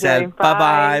 Take care of yourself.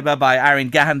 Bye bye. Irene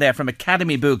Gahan there from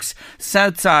Academy Books,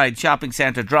 Southside Shopping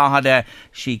Centre, Drogheda.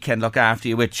 She can look after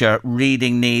you with your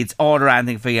reading needs, order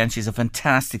anything for you, and she's a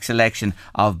fantastic selection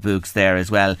of books there as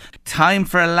well. Time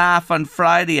for a laugh on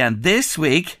Friday, and this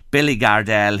week Billy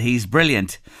Gardell, he's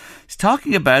brilliant. He's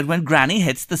talking about when Granny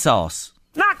hits the sauce.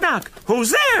 Knock knock,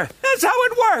 who's there? That's how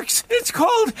it works. It's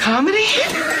called comedy.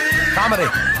 Comedy,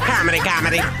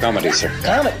 sir.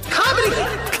 Comedy.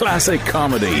 Classic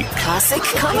comedy. Classic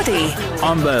comedy.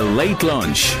 On the Late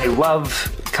Lunch. I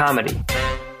love comedy.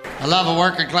 I love a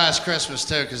working class Christmas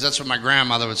too, because that's when my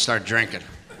grandmother would start drinking.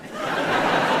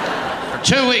 For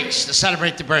 2 weeks to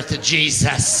celebrate the birth of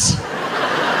Jesus.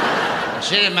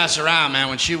 She didn't mess around, man.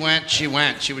 When she went. She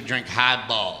would drink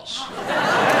highballs.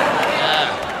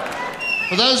 Yeah.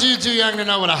 For those of you too young to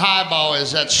know what a highball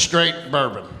is, that's straight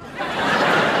bourbon.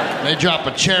 They drop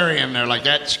a cherry in there like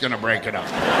that's gonna break it up.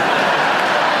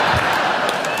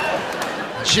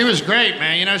 She was great,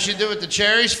 man. You know what she'd do with the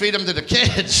cherries? Feed them to the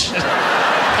kids. Here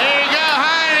you go,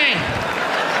 honey.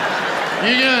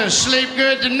 You're gonna sleep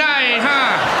good tonight,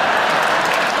 huh?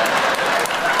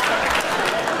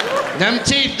 Them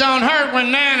teeth don't hurt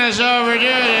when Nana's over, do they?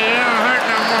 They don't hurt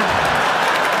no more.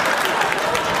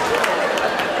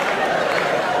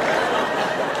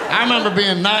 I remember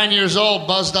being 9 years old,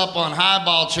 buzzed up on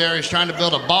highball cherries, trying to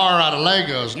build a bar out of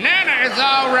Legos. Nana is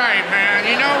all right, man,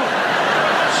 you know?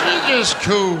 She's just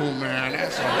cool, man,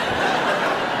 that's all.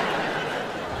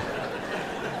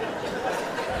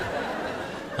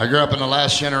 I grew up in the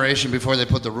last generation before they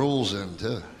put the rules in,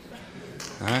 too.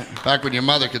 All right? Back when your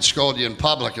mother could scold you in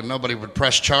public and nobody would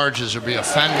press charges or be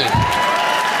offended.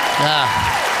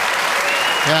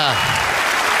 Yeah.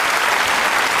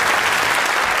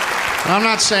 I'm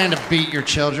not saying to beat your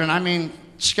children. I mean,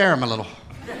 scare them a little.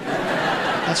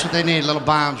 That's what they need, a little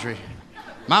boundary.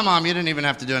 My mom, you didn't even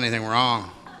have to do anything wrong.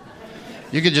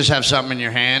 You could just have something in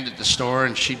your hand at the store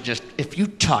and she'd just, if you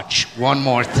touch one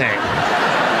more thing,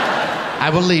 I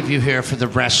will leave you here for the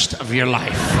rest of your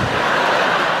life.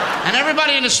 And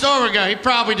everybody in the store would go, he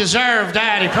probably deserved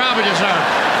that, he probably deserved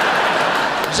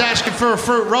it. He's asking for a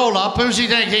fruit roll-up, who's he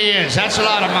think he is? That's a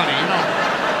lot of money, you know.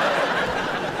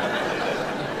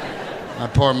 My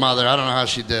poor mother, I don't know how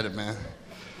she did it, man.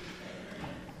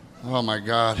 Oh my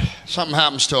God. Something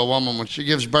happens to a woman when she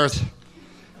gives birth.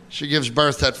 She gives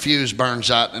birth, that fuse burns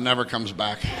out and it never comes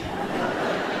back.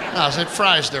 No, it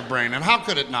fries their brain. And how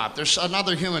could it not? There's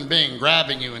another human being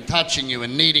grabbing you and touching you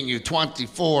and needing you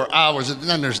 24 hours, and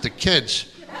then there's the kids.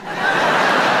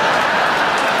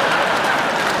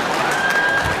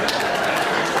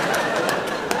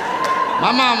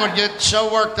 My mom would get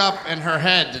so worked up in her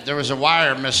head that there was a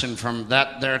wire missing from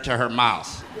that there to her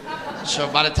mouth. So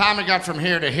by the time it got from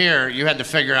here to here, you had to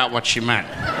figure out what she meant.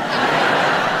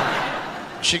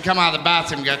 She'd come out of the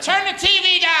bathroom and go, turn the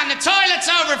TV down, the toilet's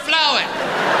overflowing.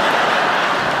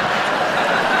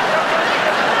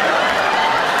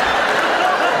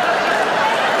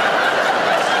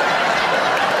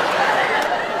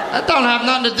 That don't have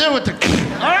nothing to do with the...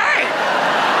 All right.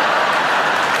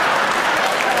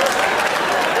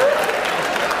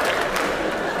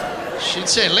 She'd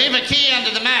say, leave a key under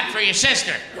the mat for your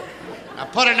sister. Now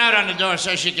put a note on the door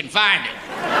so she can find it.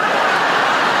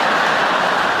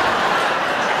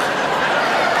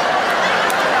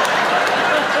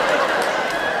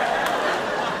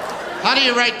 How do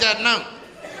you write that note?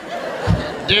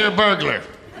 Dear burglar,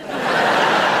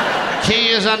 key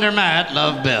is under mat,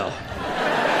 love Bill.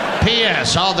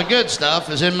 P.S. All the good stuff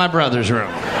is in my brother's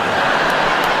room.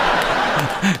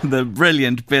 The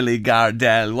brilliant Billy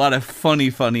Gardell. What a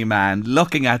funny man,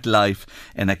 looking at life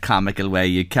in a comical way.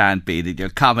 You can't beat it. Your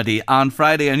comedy on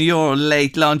Friday on your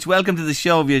Late Lunch. Welcome to the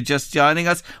show if you're just joining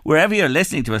us. Wherever you're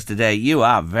listening to us today, you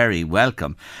are very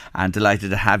welcome and delighted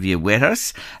to have you with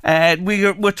us.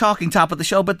 We're talking top of the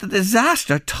show about the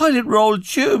disaster. Toilet roll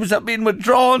tubes have been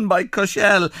withdrawn by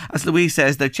Cushell. As Louise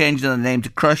says, they're changing the name to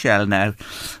Crushell now.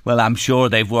 Well, I'm sure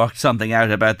they've worked something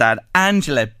out about that.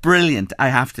 Angela, brilliant, I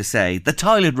have to say. The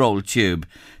toilet roll tube.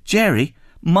 Jerry,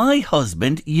 my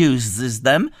husband uses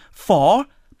them for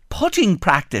putting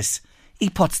practice. He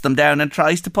puts them down and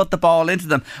tries to put the ball into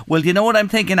them. Well, you know what I'm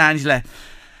thinking, Angela?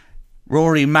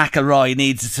 Rory McIlroy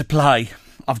needs a supply.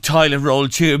 of toilet roll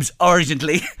tubes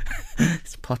urgently.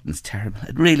 This putting's terrible.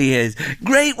 It really is.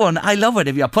 Great one. I love it.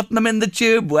 If you're putting them in the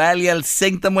tube, well, you'll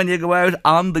sink them when you go out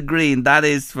on the green. That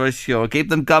is for sure. Keep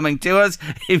them coming to us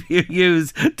if you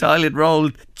use toilet roll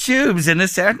tubes in a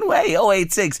certain way.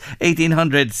 086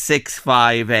 1800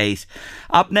 658.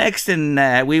 Up next in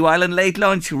Wee While and Late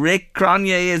Lunch, Rick Cronje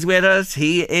is with us.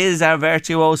 He is our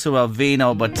virtuoso of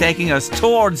vino, but taking us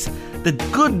towards the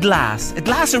good glass, a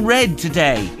glass of red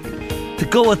today, to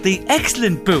go with the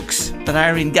excellent books that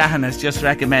Irene Gahan has just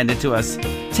recommended to us.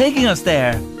 Taking us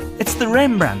there, it's the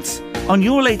Rembrandts on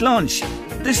your late lunch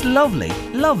this lovely,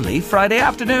 lovely Friday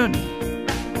afternoon.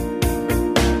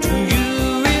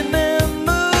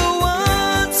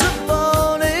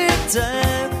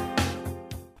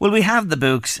 Well, we have the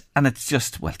books, and it's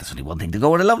just, well, there's only one thing to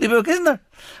go with a lovely book, isn't there?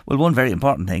 Well, one very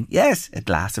important thing. Yes, a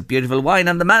glass of beautiful wine,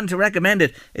 and the man to recommend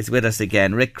it is with us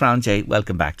again. Rick Cronje,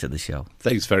 welcome back to the show.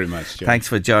 Thanks very much, Joe. Thanks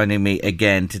for joining me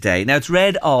again today. Now, it's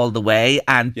red all the way,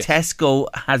 and yes, Tesco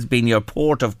has been your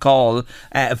port of call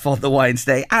for the wines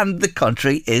day, and the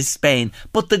country is Spain.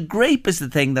 But the grape is the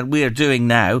thing that we are doing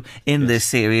now in this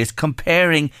series,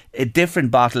 comparing different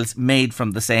bottles made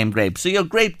from the same grape. So your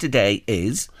grape today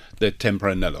is the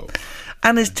Tempranillo.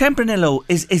 And is Tempranillo,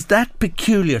 is that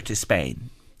peculiar to Spain?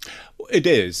 It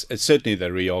is. It's certainly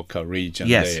the Rioja region.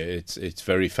 Yes. There. It's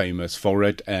very famous for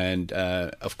it. And,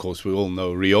 of course, we all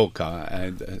know Rioja.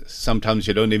 And sometimes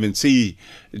you don't even see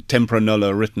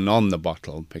Tempranillo written on the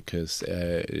bottle because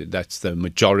that's the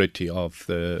majority of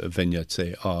the vineyards.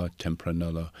 They are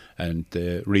Tempranillo and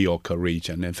the Rioja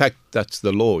region. In fact, that's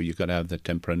the law. You've got to have the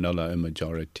Tempranillo in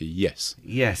majority. Yes.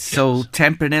 Yes. So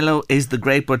Tempranillo is the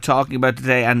grape we're talking about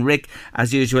today. And Rick,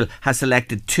 as usual, has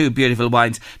selected two beautiful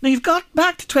wines. Now, you've got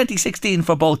back to 2016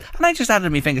 for both. And I just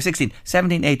added my finger, 16,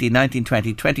 17, 18, 19,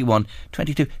 20, 21,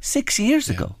 22, 6 years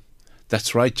ago.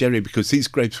 That's right, Jerry, because these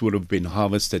grapes would have been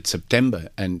harvested September,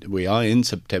 and we are in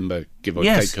September, give or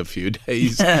take a few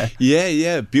days.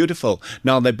 Yeah, beautiful.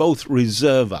 Now, they're both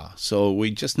Reserva, so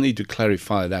we just need to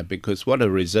clarify that, because what a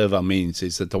Reserva means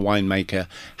is that the winemaker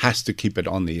has to keep it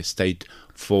on the estate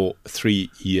for 3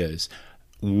 years.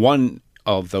 One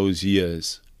of those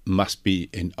years must be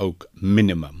in oak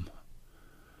minimum.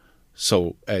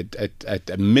 So at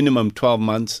a minimum 12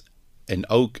 months in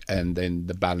oak, and then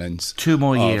the balance 2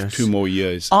 more years. 2 more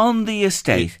years on the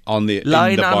estate, on the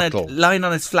lying in the on bottle. Lying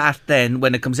on its flat. Then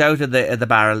when it comes out of the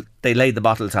barrel, they lay the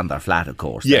bottles on their flat, of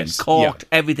course. Yes, then corked,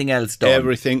 everything else done.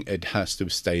 Everything, it has to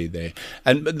stay there.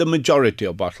 And the majority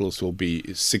of bottles will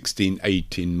be 16,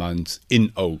 18 months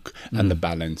in oak, and the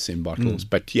balance in bottles.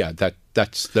 But yeah,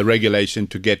 that's the regulation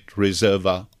to get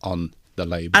Reserva on the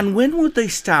label. And when would they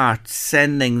start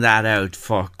sending that out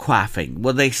for quaffing?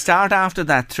 Will they start after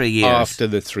that 3 years? After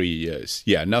the 3 years,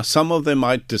 yeah. Now, some of them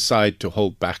might decide to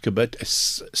hold back a bit.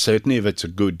 Certainly, if it's a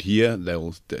good year,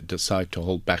 they'll decide to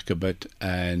hold back a bit.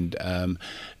 And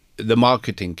the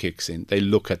marketing kicks in. They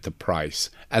look at the price.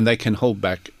 And they can hold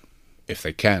back, if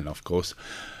they can, of course,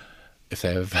 if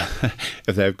they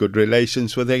have good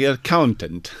relations with their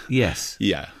accountant. Yes.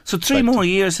 Yeah. So 3 more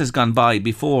years has gone by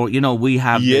before, we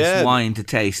have this wine to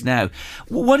taste now.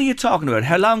 What are you talking about?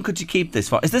 How long could you keep this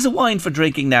for? Is this a wine for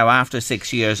drinking now after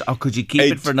 6 years, or could you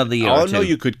keep it for another year or two? Oh, no,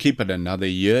 you could keep it another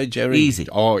year, Jerry. Easy.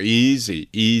 Oh, easy.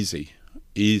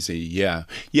 Easy, yeah.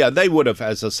 Yeah, they would have,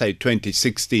 as I say,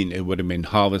 2016, it would have been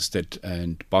harvested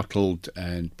and bottled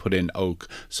and put in oak.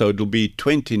 So it'll be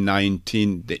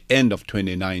 2019, the end of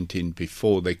 2019,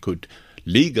 before they could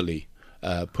legally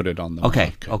put it on the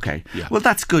market. Okay. Yeah. Well,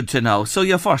 that's good to know. So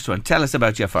your first one, tell us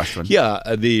about your first one. Yeah,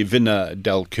 the Vina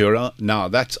del Cura. Now,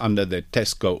 that's under the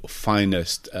Tesco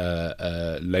Finest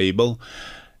label.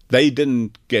 They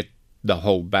didn't get the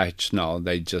whole batch now.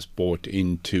 They just bought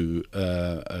into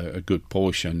a good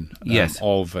portion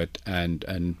of it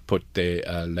and put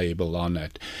their label on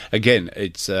it. Again,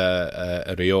 it's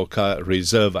Rioja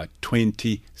Reserva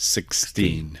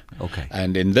 2016. Okay.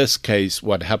 And in this case,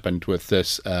 what happened with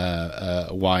this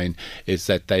wine is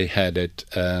that they had it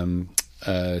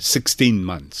 16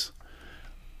 months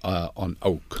on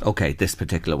oak. Okay, this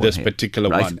particular one. This particular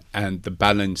one. And the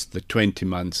balance, the 20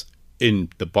 months in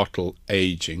the bottle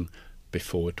aging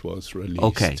before it was released.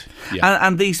 Okay. Yeah.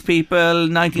 And these people,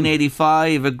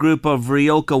 1985, a group of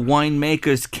Rioja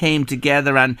winemakers came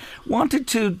together and wanted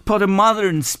to put a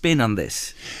modern spin on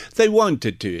this. They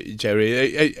wanted to, Jerry.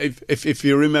 If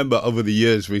you remember, over the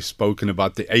years we've spoken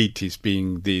about the 80s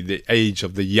being the age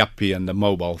of the yuppie and the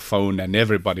mobile phone, and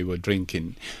everybody were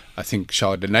drinking, I think,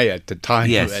 Chardonnay at the time,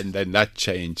 and then that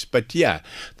changed. But yeah,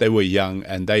 they were young,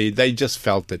 and they just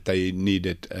felt that they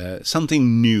needed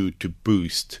something new to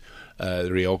boost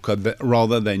Rioja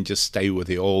rather than just stay with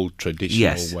the old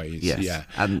traditional ways. Yes. Yeah,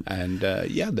 and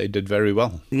they did very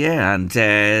well. Yeah, and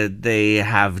they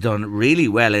have done really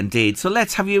well indeed. So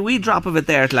let's have you a wee drop of it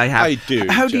there till I have. I do.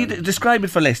 How do you describe it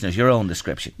for listeners? Your own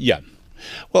description. Yeah.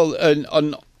 Well,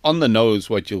 on the nose,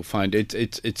 what you'll find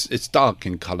it's dark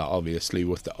in colour, obviously,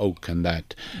 with the oak and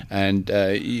that, and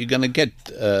you're gonna get.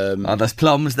 There's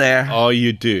plums there. Oh,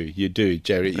 you do,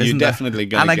 Jerry. You're definitely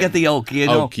gonna. And I get the oak.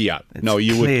 Oak, yeah. No,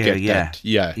 you would get that.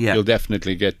 Yeah, you'll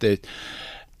definitely get that.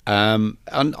 And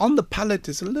on the palate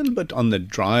is a little bit on the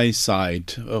dry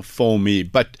side for me,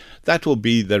 but that will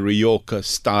be the Rioja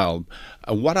style.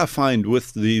 What I find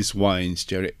with these wines,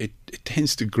 Jerry, it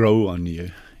tends to grow on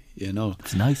you. You know,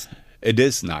 it's nice. It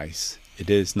is nice. It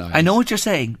is nice. I know what you're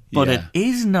saying, but it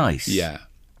is nice. Yeah.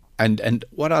 And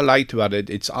what I liked about it,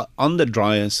 it's on the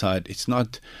drier side. It's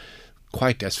not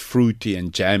quite as fruity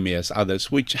and jammy as others,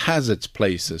 which has its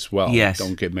place as well. Yes.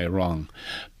 Don't get me wrong.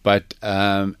 But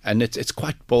and it's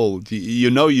quite bold. You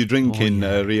know you're drinking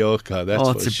Rioja. That's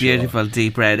it's a beautiful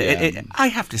deep red. Yeah. I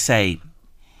have to say,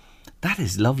 that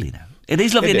is lovely now. It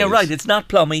is lovely. You're right. It's not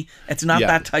plummy. It's not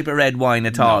that type of red wine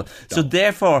at all. So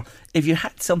therefore, if you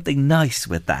had something nice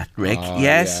with that, Rick,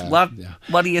 what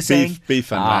are you saying?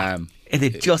 Beef and lamb.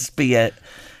 It'd just be a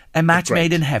match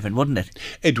made in heaven, wouldn't it?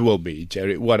 It will be,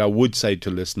 Jerry. What I would say to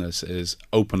listeners is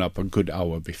open up a good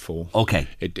hour before. Okay.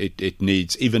 It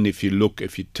needs, even if you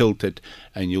tilt it,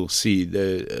 and you'll see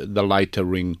the lighter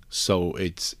ring, so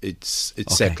it's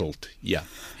settled. Yeah.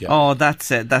 Oh,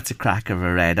 that's a crack of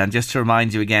a red. And just to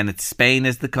remind you again, it's Spain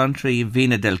is the country.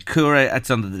 Vina del Cura. It's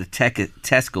under the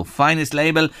Tesco Finest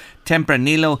label.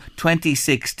 Tempranillo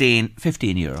 2016,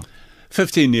 €15.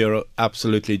 €15,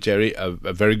 absolutely, Jerry. A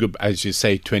very good, as you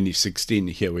say, 2016.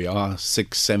 Here we are,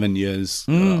 6-7 years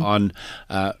on.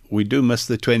 We do miss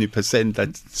the 20%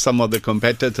 that some of the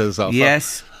competitors offer.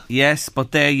 Yes,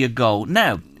 but there you go.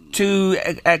 Now, to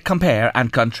compare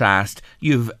and contrast,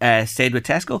 you've stayed with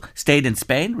Tesco, stayed in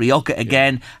Spain, Rioja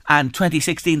again, and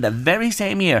 2016, the very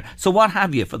same year. So what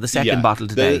have you for the second bottle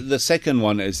today? The second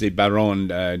one is the Baron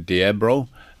d'Ebro.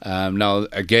 Now,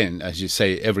 again, as you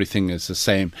say, everything is the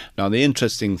same. Now, the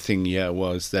interesting thing here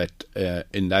was that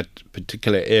in that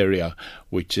particular area,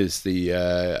 which is the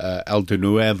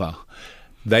Aldenueva,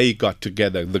 they got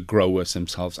together, the growers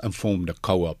themselves, and formed a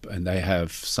co-op, and they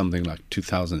have something like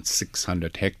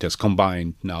 2,600 hectares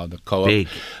combined now, the co-op.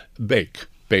 Big.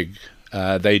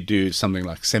 They do something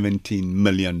like 17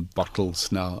 million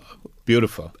bottles now.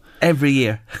 Beautiful. Every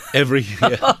year. Every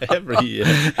year.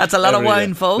 That's a lot of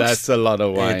wine, folks. That's a lot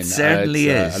of wine. It certainly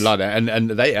is. A lot. And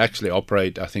they actually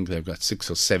operate, I think they've got 6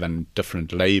 or 7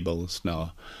 different labels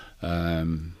now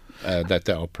that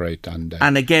they operate under.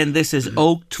 And again, this is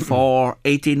oaked for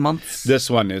 18 months? This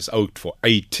one is oaked for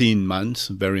 18 months,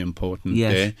 very important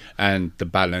there. And the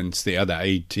balance, the other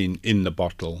 18 in the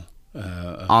bottle.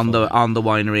 On the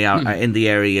winery in the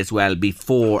area as well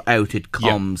before out it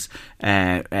comes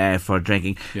for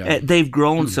drinking. They've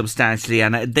grown substantially,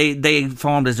 and they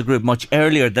formed as a group much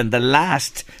earlier than the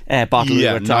last bottle we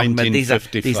were talking about. These are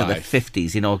the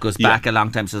 50s, it goes back a long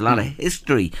time, so there's a lot of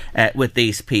history with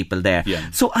these people there.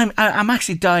 So I'm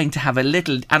actually dying to have a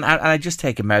little, and I just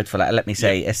take a mouthful. Let me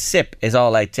say a sip is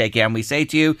all I take here, and we say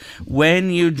to you,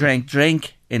 when you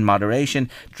drink in moderation,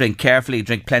 drink carefully,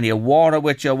 drink plenty of water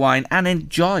with your wine, and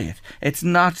enjoy it. It's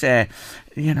not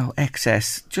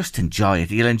excess. Just enjoy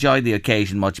it. You'll enjoy the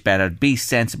occasion much better. Be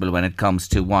sensible when it comes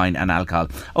to wine and alcohol.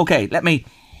 Okay,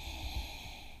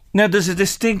 now there's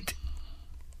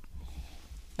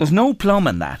no plum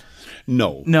in that.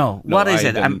 No. What is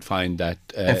it? I didn't find that.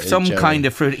 Some kind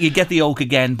of fruit. You get the oak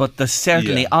again, but there's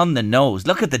certainly on the nose.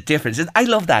 Look at the difference. I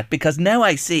love that, because now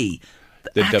I see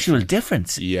the actual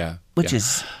difference. Which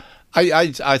is...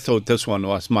 I thought this one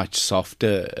was much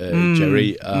softer,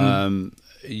 Jerry.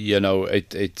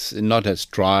 It's not as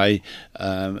dry.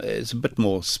 It's a bit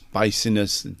more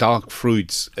spiciness. Dark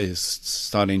fruits is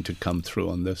starting to come through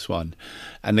on this one.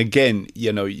 And again,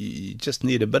 you just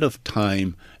need a bit of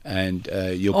time, and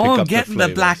you'll pick up the flavors. I'm getting the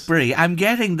blackberry. I'm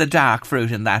getting the dark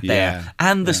fruit in that there.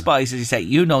 And the spices, you say.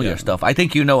 You know your stuff. I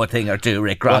think you know a thing or two,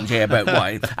 Rick Grange, about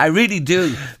wine. I really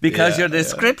do, because your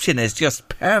description is just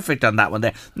perfect on that one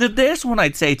there. Now, there's one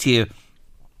I'd say to you.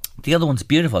 The other one's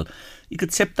beautiful. You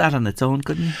could sip that on its own,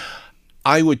 couldn't you?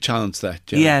 I would chance that,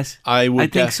 Jerry. Yes, I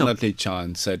would definitely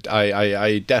chance it.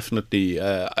 I definitely,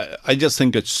 I just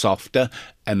think it's softer.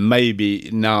 And maybe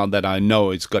now that I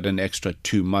know it's got an extra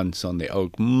 2 months on the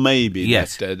oak, maybe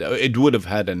it would have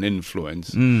had an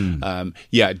influence.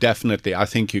 Yeah, definitely. I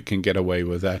think you can get away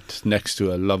with that next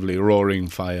to a lovely roaring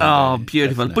fire. Oh,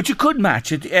 beautiful. Definitely. But you could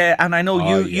match it. And I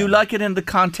know you like it in the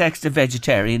context of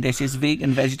vegetarian dishes,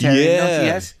 vegan, vegetarian.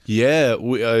 Yes? Yeah.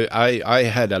 I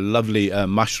had a lovely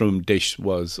mushroom dish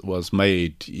was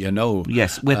made,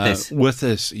 Yes, with this. With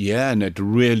this, yeah. And it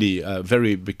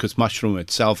really, because mushroom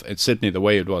itself, it's certainly the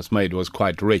way it was made was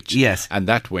quite rich. Yes. And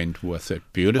that went with it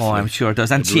beautifully. Oh, I'm sure it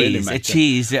does. And cheese.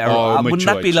 Wouldn't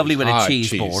that be lovely with a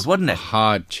cheese board, wouldn't it?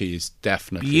 Hard cheese,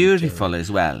 definitely. Beautiful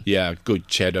as well. Yeah, good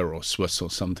cheddar or Swiss or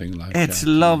something like that. It's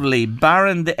lovely.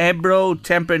 Baron de Ebro,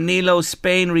 Tempranillo,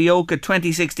 Spain, Rioja,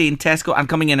 2016 Tesco, and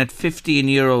coming in at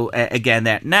 €15 again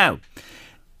there. Now,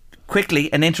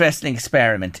 quickly, an interesting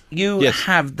experiment. You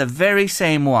have the very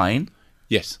same wine.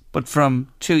 Yes. But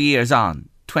from 2 years on,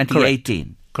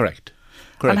 2018. Correct.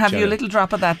 And have you a little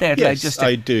drop of that there? Yes,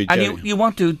 I do, Jerry. And you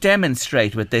want to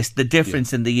demonstrate with this the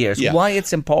difference in the years. Yeah. Why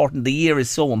it's important. The year is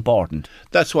so important.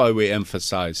 That's why we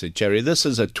emphasise it, Jerry. This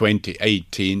is a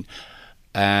 2018.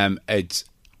 It's,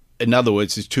 in other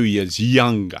words, it's 2 years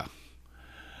younger.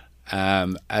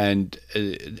 And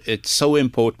it's so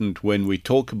important when we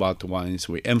talk about the wines,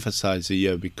 we emphasise the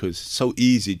year because it's so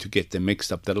easy to get them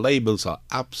mixed up. The labels are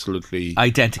absolutely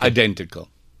identical.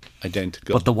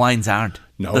 But the wines aren't.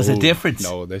 No, there's a difference.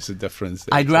 No, there's a difference.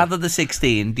 I'd rather the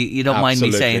 16. You don't mind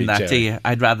me saying that, do you?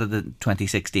 I'd rather the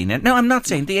 2016. No, I'm not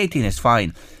saying the 18 is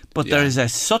fine. But there is a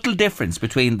subtle difference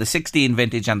between the 16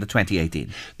 vintage and the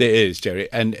 2018. There is,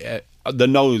 Jerry. And the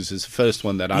nose is the first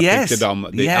one that I picked it on.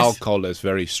 The alcohol is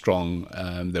very strong.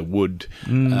 The wood,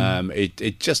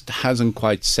 it just hasn't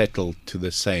quite settled to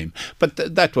the same.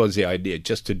 But that was the idea,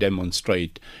 just to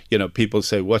demonstrate. People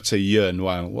say, what's a year in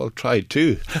wine? Well, try it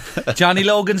too. Johnny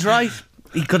Logan's right.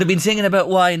 He could have been singing about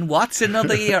wine. What's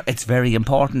another year? It's very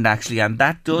important, actually, and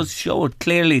that does show it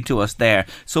clearly to us there.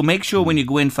 So make sure when you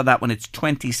go in for that one, it's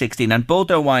 2016. And both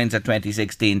our wines are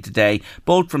 2016 today,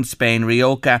 both from Spain,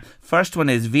 Rioja. First one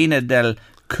is Vina del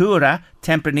Cura,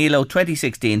 Tempranillo,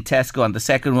 2016, Tesco. And the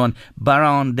second one,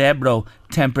 Baron de Ebro,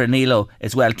 Tempranillo,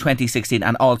 as well, 2016,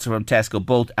 and also from Tesco,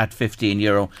 both at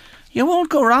 €15. You won't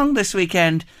go wrong this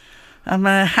weekend. I'm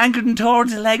hankering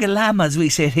towards a leg of lamb as we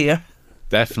sit here.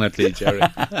 Definitely, Jerry.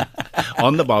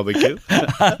 On the barbecue.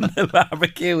 On the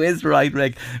barbecue is right,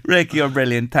 Rick. Rick, you're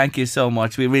brilliant. Thank you so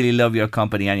much. We really love your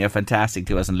company and you're fantastic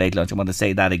to us on Late Lunch. I want to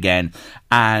say that again.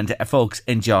 And folks,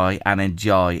 enjoy.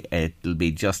 It'll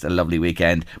be just a lovely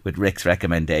weekend with Rick's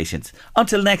recommendations.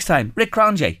 Until next time, Rick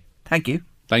Cronje. Thank you.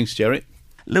 Thanks, Jerry.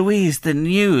 Louise, the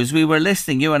news. We were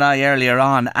listening, you and I, earlier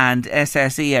on, and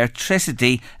SSE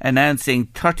Electricity announcing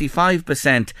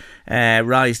 35%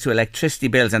 rise to electricity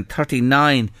bills and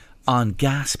 39% on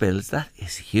gas bills. That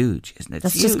is huge, isn't it?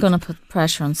 That's just going to put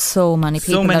pressure on so many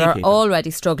people that are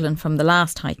already struggling from the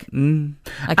last hike.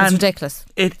 It's ridiculous.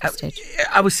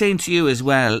 I was saying to you as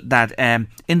well that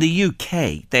in the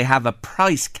UK they have a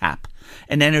price cap,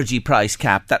 an energy price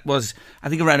cap that was, I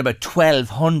think, around about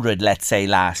 1,200, let's say,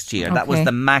 last year. Okay. That was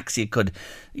the max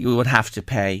you would have to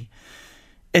pay.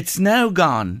 It's now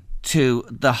gone to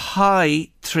the high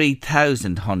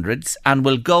 3,000s and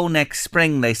will go next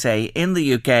spring, they say, in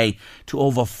the UK to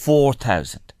over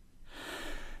 4,000.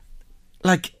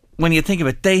 Like, when you think of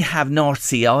it, they have North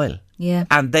Sea oil. Yeah.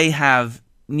 And they have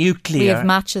nuclear. We have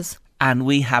matches. And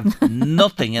we have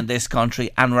nothing in this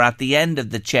country, and we're at the end of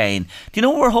the chain. Do you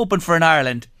know what we're hoping for in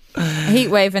Ireland? A heat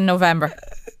wave in November.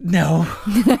 No.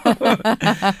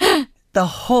 The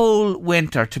whole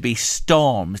winter to be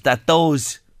storms, that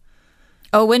those...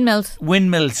 Oh, windmills.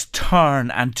 Windmills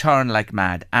turn and turn like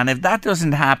mad. And if that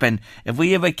doesn't happen, if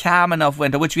we have a calm enough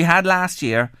winter, which we had last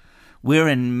year, we're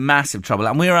in massive trouble.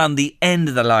 And we're on the end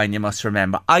of the line, you must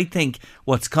remember. I think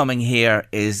what's coming here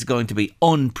is going to be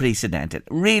unprecedented.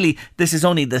 Really, this is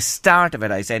only the start of it,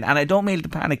 I say. And I don't mean to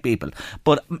panic people.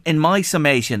 But in my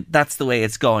summation, that's the way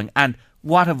it's going. And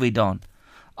what have we done?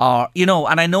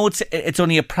 And I know it's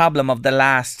only a problem of the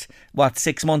last,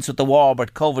 6 months with the war,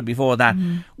 but COVID before that.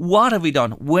 What have we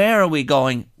done? Where are we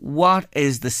going? What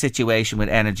is the situation with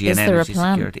energy and energy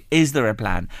security? Is there a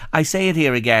plan? I say it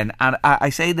here again, and I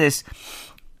say this,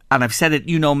 and I've said it,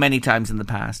 many times in the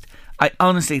past. I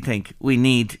honestly think we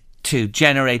need to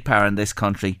generate power in this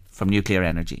country from nuclear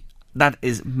energy. That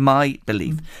is my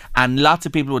belief. And lots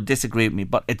of people would disagree with me,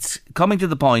 but it's coming to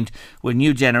the point where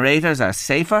new generators are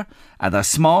safer and they're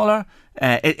smaller.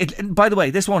 By the way,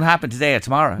 this won't happen today or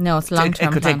tomorrow. No, it's long-term.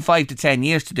 It could take 5 to 10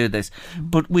 years to do this.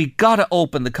 But we got to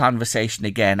open the conversation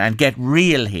again and get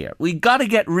real here. We got to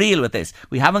get real with this.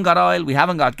 We haven't got oil, we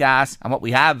haven't got gas, and what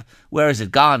we have, where is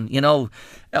it gone? You know,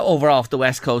 over off the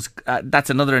west coast, that's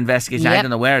another investigation. Yep. I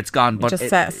don't know where it's gone, but we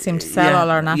just seem to sell all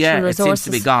our natural resources. It seems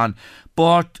to be gone.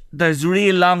 But there's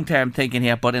real long-term thinking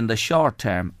here. But in the short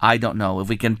term, I don't know. If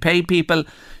we can pay people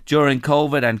during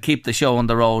COVID and keep the show on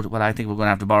the road, well, I think we're going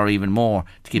to have to borrow even more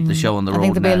to keep the show on the road. I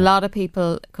think there'll be a lot of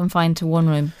people confined to one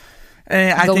room.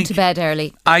 Going to bed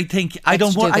early. I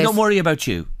don't worry about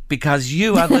you. Because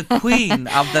you are the queen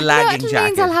of the lagging jacket. That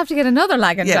means I'll have to get another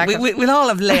lagging jacket. We'll all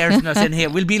have layers in us in here.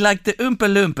 We'll be like the Oompa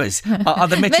Loompas or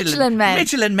the Michelin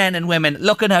men and women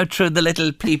looking out through the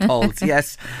little peepholes.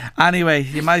 Yes. Anyway,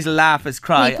 you might as well laugh as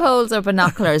cry. Peepholes or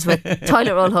binoculars with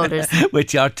toilet roll holders.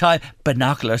 With your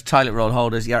binoculars, toilet roll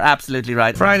holders. You're absolutely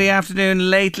right. Friday afternoon,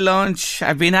 late lunch.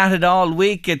 I've been at it all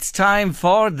week. It's time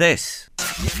for this.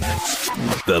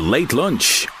 The Late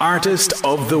Lunch Artist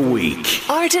of the Week.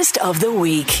 Artist of the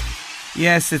Week.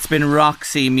 Yes, it's been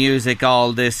Roxy music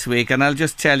all this week, and I'll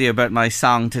just tell you about my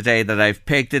song today that I've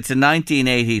picked. It's a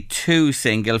 1982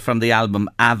 single from the album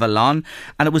Avalon,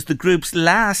 and it was the group's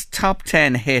last top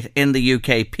 10 hit in the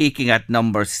UK, peaking at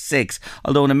number 6,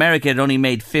 although in America it only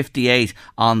made 58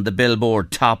 on the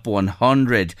Billboard Top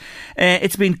 100.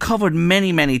 It's been covered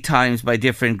many, many times by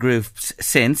different groups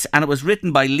since, and it was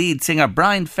written by lead singer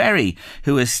Bryan Ferry,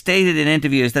 who has stated in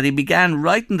interviews that he began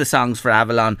writing the songs for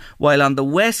Avalon while on the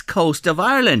west coast of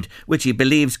Ireland, which he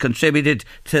believes contributed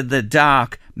to the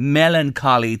dark,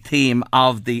 melancholy theme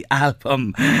of the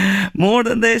album. More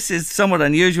Than This is somewhat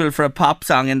unusual for a pop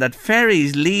song in that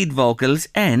Ferry's lead vocals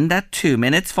end at 2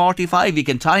 minutes 45. You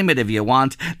can time it if you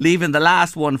want, leaving the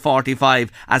last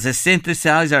 1:45 as a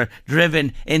synthesizer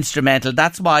driven instrumental.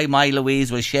 That's why my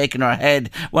Louise was shaking her head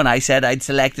when I said I'd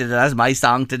selected it as my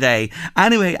song today.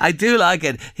 Anyway, I do like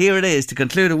it. Here it is to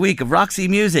conclude a week of Roxy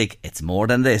music. It's More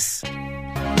Than This.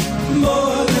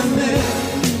 More than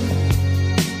this,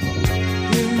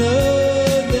 you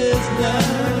know there's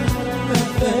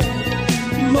nothing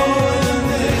more than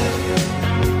this.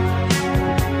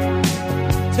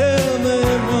 Tell me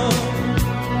one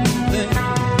thing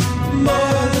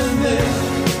more than this.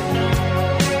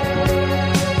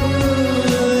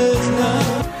 There's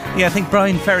nothing. Yeah, I think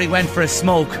Bryan Ferry went for a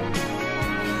smoke.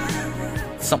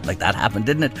 Something like that happened,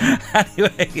 didn't it?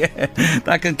 Anyway,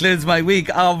 that concludes my week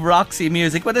of Roxy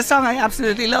music with a song I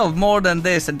absolutely love, More Than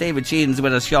This. And David Sheen's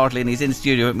with us shortly, and he's in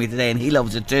studio with me today, and he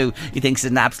loves it too. He thinks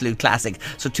it's an absolute classic.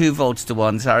 So 2 votes to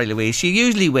 1. Sorry, Louise. She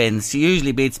usually wins. She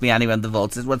usually beats me anyway on the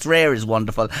votes. What's rare is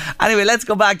wonderful. Anyway, let's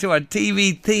go back to our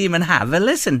TV theme and have a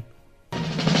listen.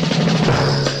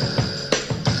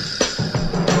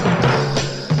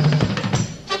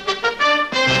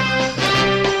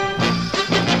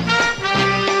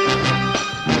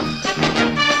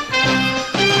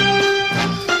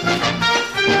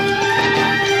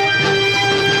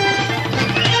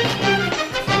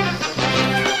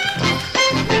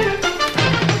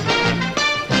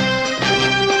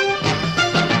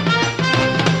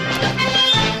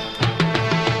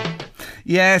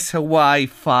 Yes, Hawaii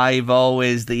Five-0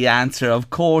 is the answer. Of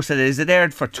course it is. It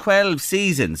aired for 12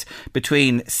 seasons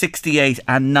between 68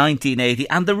 and 1980,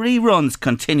 and the reruns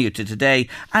continue to today,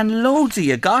 and loads of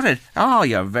you got it. Oh,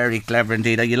 you're very clever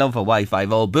indeed. You love Hawaii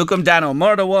Five-0. Bukum Dano,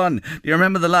 Murder One. Do you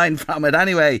remember the line from it?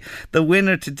 Anyway, the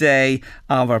winner today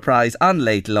of our prize on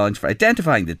Late Lunch for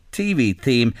identifying the TV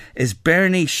theme is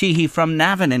Bernie Sheehy from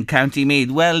Navan in County Meath.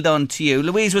 Well done to you.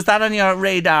 Louise, was that on your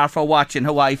radar for watching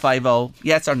Hawaii Five-0?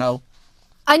 Yes or no?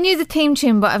 I knew the theme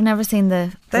tune, but I've never seen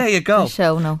the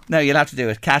show, no. No, you'll have to do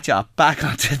it. Catch up. Back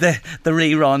onto the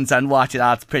reruns and watch it.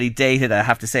 Oh, it's pretty dated, I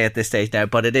have to say, at this stage now,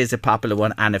 but it is a popular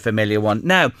one and a familiar one.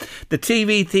 Now, the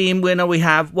TV theme winner we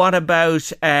have. What about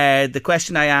the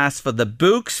question I asked for the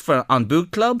books on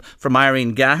Book Club from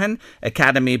Irene Gahan,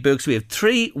 Academy Books? We have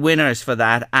 3 winners for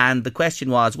that, and the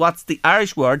question was, what's the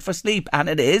Irish word for sleep? And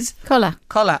it is... Culla.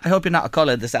 Culla. I hope you're not a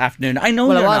culla this afternoon. I know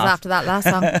you're not. Well, it was after that last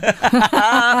song.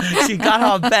 She got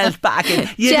her belt back in.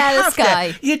 Jealous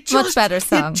Guy. Much better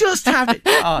song. You just have to...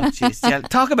 Oh, jeez.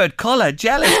 Talk about colour.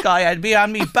 Jealous Guy. I'd be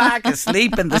on me back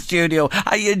asleep in the studio.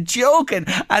 Are you joking?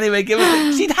 Anyway,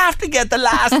 she'd have to get the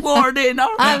last word in.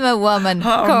 I'm a woman,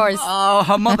 of course. Oh,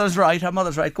 her mother's right.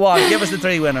 Go on, give us the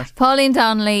 3 winners. Pauline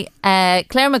Donnelly,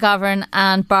 Claire McGovern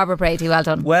and Barbara Brady. Well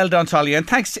done. Well done, Talia. And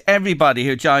thanks to everybody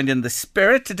who joined in the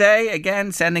spirit today.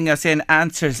 Again, sending us in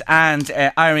answers. And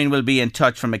Irene will be in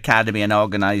touch from Academy and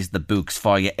organise the books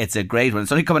for you. It's a great one.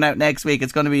 It's only coming out next week. It's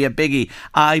It's going to be a biggie.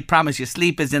 I promise you,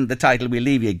 sleep is in the title. We'll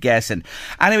leave you guessing.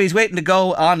 Anyways, waiting to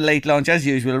go on Late Lunch as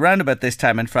usual around about this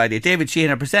time on Friday. David Sheehan,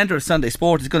 our presenter of Sunday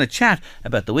Sport, is going to chat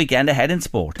about the weekend ahead in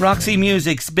sport. Roxy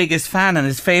Music's biggest fan and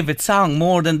his favourite song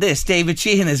more than this, David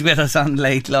Sheehan, is with us on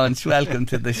Late Lunch. Welcome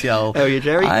to the show. How are you,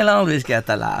 Jerry? I'll always get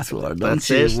the last word, don't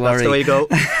you worry. That's the way you go.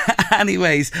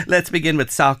 Anyways, let's begin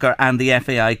with soccer and the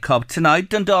FAI Cup tonight.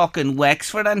 Dundalk and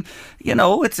Wexford, and you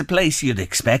know, it's a place you'd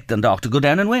expect Dundalk to go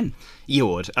down and win. You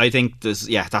would. I think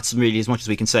that's really as much as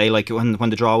we can say. Like when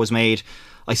the draw was made,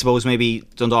 I suppose maybe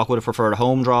Dundalk would have preferred a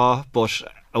home draw, but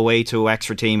away to a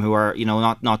Wexford team who are, you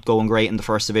know, not going great in the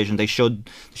first division. They should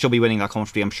be winning that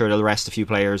comfortably. I'm sure they'll rest a few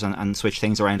players and switch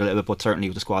things around a little bit, but certainly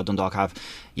with the squad Dundalk have,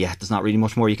 there's not really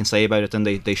much more you can say about it than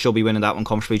they should be winning that one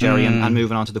comfortably, Jerry, and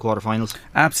moving on to the quarterfinals.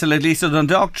 Absolutely. So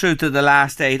Dundalk through to the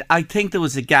last 8. I think there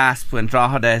was a gasp when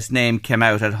Drogheda's name came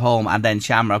out at home and then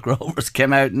Shamrock Rovers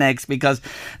came out next, because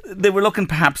they were looking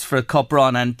perhaps for a cup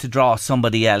run and to draw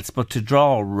somebody else, but to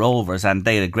draw Rovers, and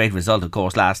they had a great result of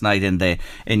course last night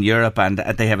in Europe, and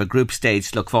they have a group stage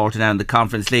to look forward to now in the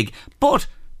Conference League, but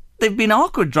they've been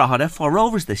awkward, Drogheda, for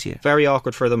Rovers this year. Very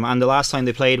awkward for them, and the last time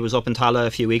they played was up in Tala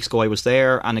a few weeks ago. I was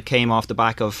there, and it came off the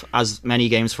back of, as many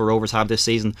games for Rovers have this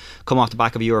season, come off the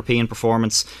back of a European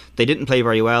performance. They didn't play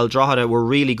very well. Drogheda were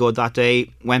really good that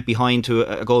day, went behind to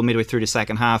a goal midway through the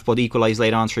second half, but equalised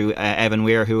late on through Evan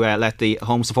Weir, who let the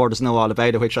home supporters know all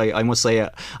about it, which I must say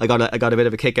I got a bit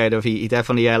of a kick out of. He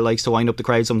definitely likes to wind up the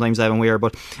crowd sometimes, Evan Weir,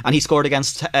 and he scored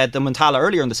against them in Tala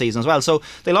earlier in the season as well. So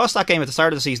they lost that game at the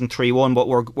start of the season 3-1, but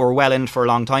were well in for a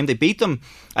long time. They beat them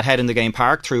at Head in the Game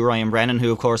Park through Ryan Brennan,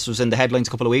 who of course was in the headlines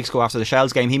a couple of weeks ago after the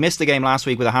Shells game. He missed the game last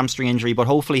week with a hamstring injury, but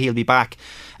hopefully he'll be back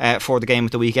for the game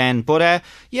at the weekend. But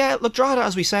look, Drogheda,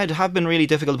 as we said, have been really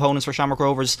difficult opponents for Shamrock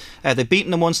Rovers. They've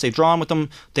beaten them once, they've drawn with them.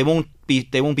 They won't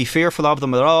be fearful of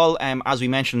them at all. As we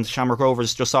mentioned, Shamrock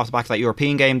Rovers, just off the back of that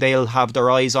European game, they'll have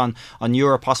their eyes on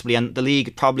Europe possibly, and the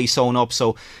league probably sewn up,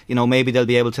 so you know, maybe they'll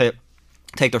be able to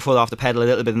take their foot off the pedal a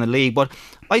little bit in the league. But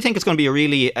I think it's going to be a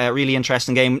really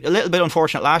interesting game. A little bit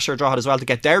unfortunate last year, Drogheda as well, to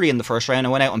get Derry in the first round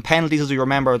and went out on penalties, as we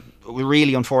remember.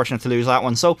 Really unfortunate to lose that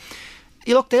one. So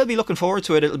they'll be looking forward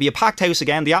to it. It'll be a packed house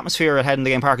again. The atmosphere at Head in the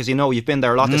Game Park, as you know, you've been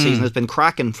there a lot this season, has been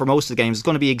cracking for most of the games. It's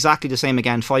going to be exactly the same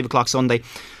again, 5 o'clock Sunday.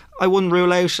 I wouldn't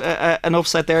rule out an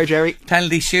upset there, Jerry.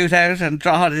 Penalty shootout, and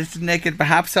Drogheda naked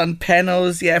perhaps on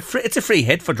penalties. Yeah, it's a free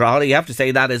hit for Drogheda, you have to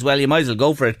say that as well. You might as well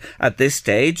go for it at this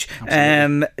stage.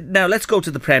 Now let's go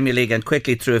to the Premier League and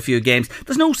quickly through a few games.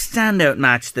 There's no standout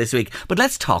match this week, but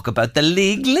let's talk about the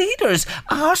league leaders.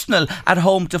 Arsenal at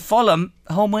home to Fulham.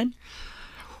 Home win?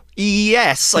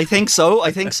 Yes, I think so.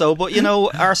 But you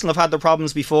know, Arsenal have had their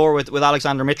problems before with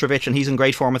Alexander Mitrovic, and he's in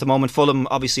great form at the moment. Fulham,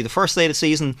 obviously the first day of the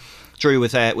season, drew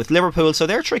with Liverpool, so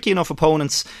they're tricky enough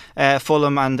opponents,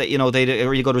 Fulham, and you know, they did a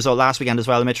really good result last weekend as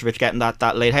well, Mitrovic getting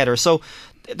that late header. So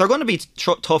they're going to be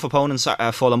tough opponents,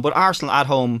 Fulham. But Arsenal at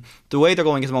home, the way they're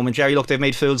going at the moment, Jerry, look, they've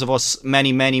made fools of us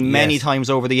many times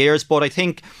over the years, but I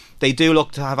think they do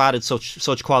look to have added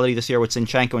such quality this year with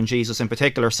Zinchenko and Jesus in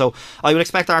particular. So I would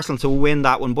expect Arsenal to win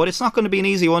that one, but it's not going to be an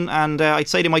easy one, and I'd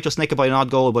say they might just nick it by an odd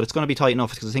goal, but it's going to be tight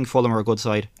enough because I think Fulham are a good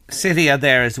side. City are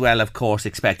there as well, of course,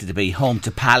 expected to be home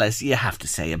to Palace. You have to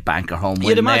say a banker home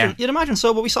win there. You'd imagine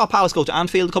so, but we saw Palace go to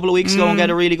Anfield a couple of weeks ago and get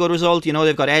a really good result. You know,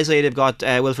 they've got Eze, they've got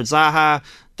Wilfried Zaha.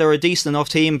 They're a decent enough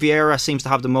team. Vieira seems to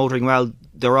have them motoring well.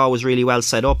 They're always really well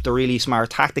set up. They're really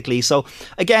smart tactically. So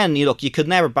again, you could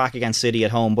never back against City at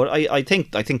home, but I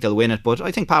think they'll win it. But I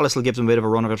think Palace will give them a bit of a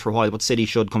run of it for a while. But City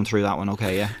should come through that one.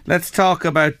 Okay, yeah. Let's talk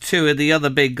about two of the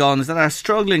other big guns that are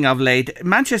struggling of late.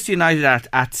 Manchester United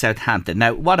at Southampton.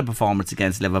 Now, what a performance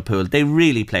against Liverpool. They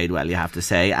really played well, you have to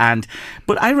say.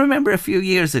 But I remember a few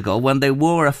years ago when they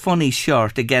wore a funny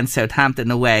shirt against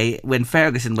Southampton away when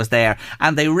Ferguson was there,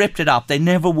 and they ripped it up. They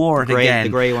never wore it again. The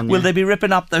grey one. Yeah. Will they be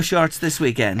ripping up their shirts this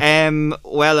weekend?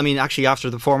 Well, I mean, actually, after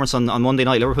the performance on Monday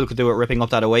night, Liverpool could do it ripping up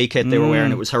that away kit they were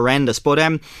wearing. It was horrendous. But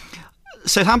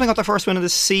Southampton got their first win of the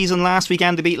season last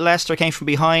weekend. They beat Leicester, came from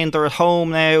behind. They're at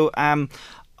home now.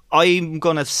 I'm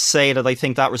going to say that I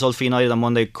think that result for United on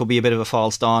Monday could be a bit of a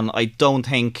false dawn. I don't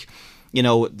think, you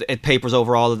know, it papers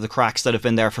over all of the cracks that have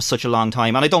been there for such a long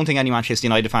time, and I don't think any Manchester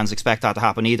United fans expect that to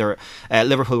happen either.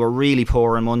 Liverpool were really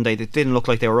poor on Monday. They didn't look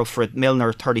like they were up for it.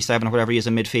 Milner, 37 or whatever he is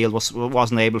in midfield,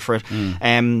 wasn't able for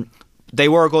it. They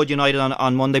were good, United,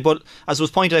 on Monday, but as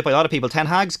was pointed out by a lot of people, Ten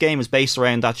Hag's game is based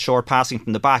around that short passing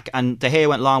from the back, and De Gea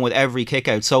went long with every kick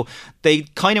out, so they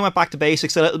kind of went back to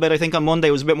basics a little bit. I think on Monday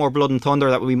it was a bit more blood and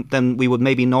thunder than we would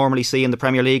maybe normally see in the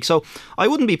Premier League, so I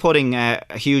wouldn't be putting a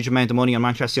huge amount of money on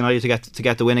Manchester United to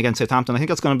get the win against Southampton. I think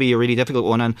that's going to be a really difficult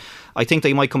one, and I think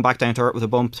they might come back down to earth with a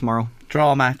bump tomorrow.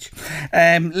 Draw match.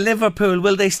 Liverpool,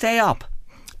 will they stay up?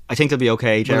 I think they'll be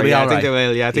okay, Jerry. I think they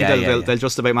will. Yeah, I think they'll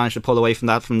just about manage to pull away from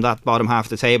that bottom half of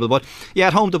the table. But yeah,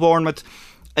 at home to Bournemouth,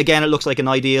 again, it looks like an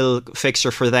ideal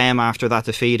fixture for them after that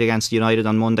defeat against United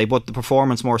on Monday. But the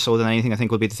performance, more so than anything, I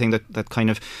think will be the thing that kind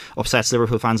of upsets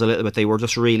Liverpool fans a little bit. They were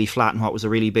just really flat in what was a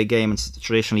really big game, and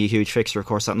traditionally a huge fixture, of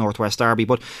course, that Northwest Derby.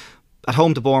 But at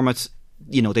home to Bournemouth,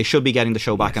 they should be getting the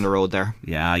show back on the road there.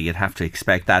 Yeah, you'd have to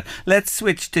expect that. Let's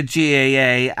switch to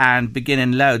GAA and begin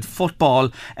in Louth.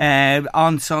 Football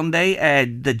on Sunday.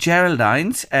 The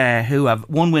Geraldines, who have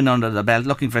one win under the belt,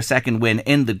 looking for a second win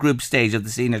in the group stage of the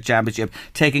Senior Championship,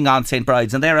 taking on St.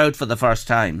 Bride's, and they're out for the first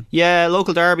time. Yeah,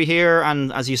 local derby here,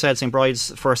 and as you said, St.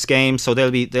 Bride's first game, so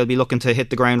they'll be looking to hit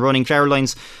the ground running.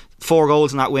 Geraldines, 4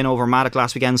 goals in that win over Madoc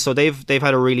last weekend, so they've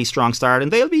had a really strong start,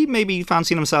 and they'll be maybe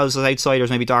fancying themselves as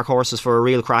outsiders, maybe dark horses for a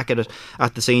real crack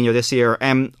at the senior this year.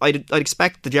 I'd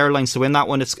expect the Geraldines to win that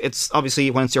one. It's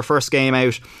obviously, when it's your first game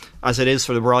out, as it is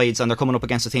for the Brides, and they're coming up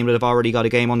against a team that have already got a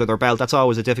game under their belt, that's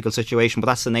always a difficult situation, but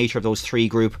that's the nature of those three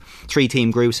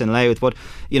team groups in Louth. But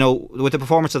with the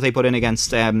performance that they put in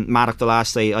against Madoc the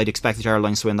last day, I'd expect the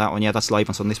Geraldines to win that one. Yeah, that's live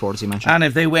on Sunday Sport, as you mentioned. And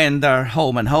if they win, they're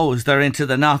home and hosed. They're into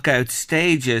the knockout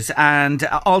stages. And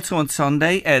also on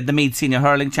Sunday, the Meath Senior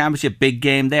Hurling Championship, big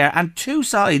game there, and 2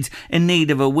 sides in need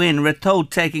of a win.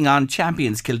 Ratoath taking on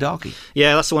champions Kildalkey.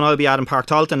 Yeah, that's the one I'll be at in Park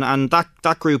Talton, and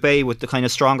that Group A with the kind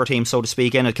of stronger team, so to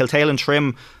speak, in it. Kiltale and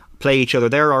Trim play each other.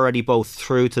 They're already both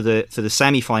through to the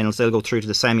semi-finals. They'll go through to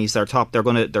the semis.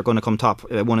 They're going to come top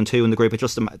 1 and 2 in the group. It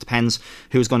just depends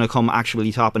who's going to come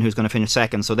actually top and who's going to finish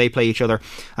second. So they play each other.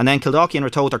 And then Kildalkey and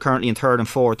Ratoath are currently in 3rd and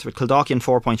 4th. With Kildalkey on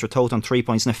 4 points, Ratoath on 3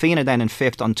 points. Nafina then in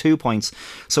 5th on 2 points.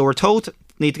 So Ratoath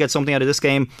need to get something out of this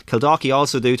game. Kildalkey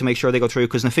also do, to make sure they go through,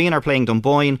 because Nafina are playing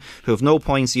Dunboyne, who have no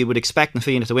points. You would expect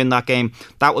Nafina to win that game.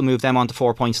 That will move them on to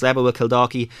 4 points level with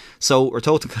Kildalkey. So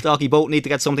Ratoath and Kildalkey both need to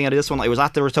get something out of this one. I was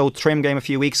at the Ratoath Trim game a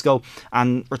few weeks ago,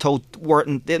 and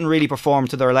Ratoath didn't really perform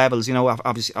to their levels,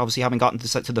 obviously having gotten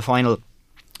to the final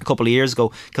a couple of years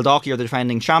ago. Kildalkey are the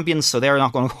defending champions, so they're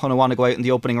not going to want to go out in the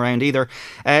opening round either.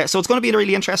 So it's going to be a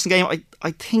really interesting game.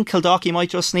 I think Kildalkey might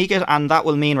just sneak it, and that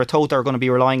will mean Ratoath are going to be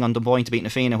relying on Dunboyne to beat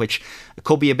Nafina, which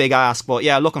could be a big ask. But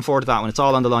yeah, looking forward to that one. It's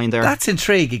all on the line there. That's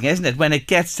intriguing, isn't it? When it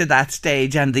gets to that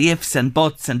stage, and the ifs and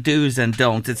buts and do's and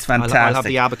don'ts, it's fantastic. I'll have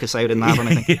the abacus out in that one,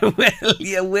 I think.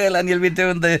 You will, and you'll be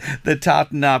doing the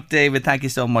totting up. David, thank you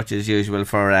so much as usual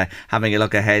for having a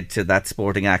look ahead to that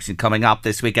sporting action coming up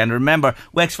this weekend. Remember,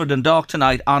 Wexford Dundalk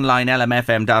tonight, online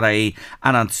lmfm.ie,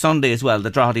 and on Sunday as well, the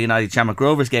Drogheda United Shamrock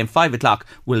Rovers game 5 o'clock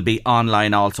will be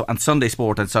online also, and Sunday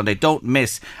Sport on Sunday. Don't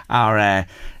miss our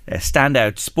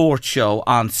standout sports show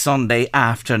on Sunday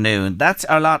afternoon. That's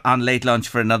our lot on Late Lunch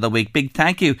for another week. Big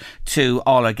thank you to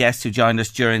all our guests who joined us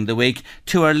during the week,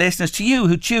 to our listeners, to you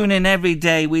who tune in every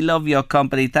day. We love your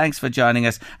company. Thanks for joining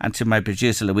us, and to my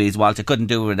producer Louise Walsh. I couldn't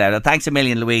do it without her. Thanks a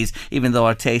million, Louise, even though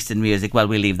our taste in music, well,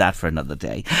 we'll leave that for another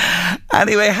day.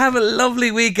 Anyway, have a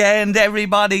lovely weekend,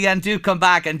 everybody, and do come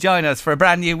back and join us for a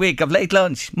brand new week of Late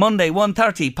Lunch. Monday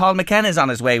 1:30. Paul McKenna's on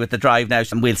his way with The Drive now,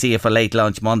 and we'll see you for Late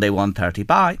Lunch Monday 1:30.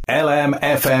 Bye.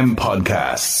 LMFM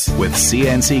Podcasts. With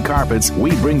CNC Carpets,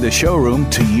 we bring the showroom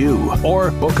to you. Or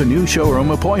book a new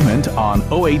showroom appointment on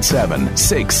 087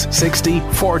 660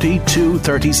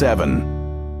 4237.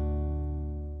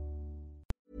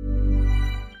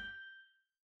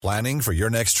 Planning for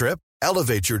your next trip?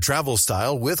 Elevate your travel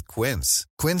style with Quince.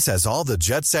 Quince has all the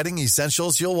jet-setting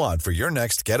essentials you'll want for your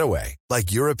next getaway,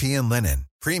 like European linen,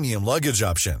 premium luggage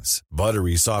options,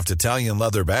 buttery soft Italian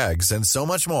leather bags, and so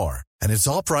much more. And it's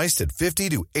all priced at 50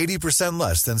 to 80%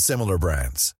 less than similar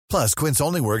brands. Plus, Quince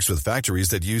only works with factories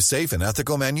that use safe and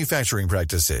ethical manufacturing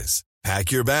practices.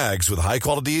 Pack your bags with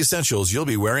high-quality essentials you'll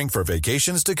be wearing for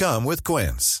vacations to come with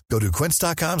Quince. Go to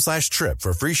quince.com/trip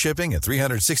for free shipping and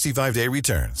 365-day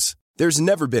returns. There's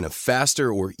never been a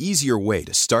faster or easier way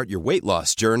to start your weight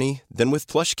loss journey than with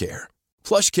PlushCare.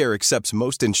 PlushCare accepts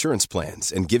most insurance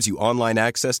plans and gives you online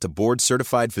access to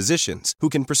board-certified physicians who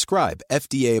can prescribe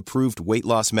FDA-approved weight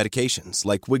loss medications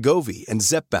like Wegovy and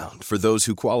Zepbound for those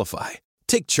who qualify.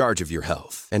 Take charge of your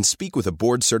health and speak with a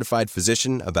board-certified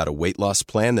physician about a weight loss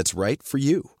plan that's right for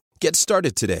you. Get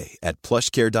started today at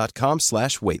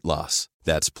plushcare.com/weight loss.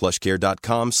 That's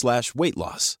plushcare.com/weight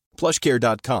loss.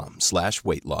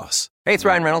 plushcare.com/weight loss. Hey, it's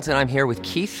Ryan Reynolds, and I'm here with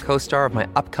Keith, co-star of my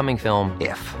upcoming film,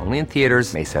 If, only in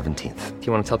theaters May 17th. Do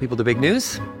you want to tell people the big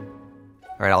news?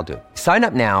 All right, I'll do it. Sign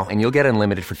up now and you'll get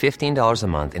unlimited for $15 a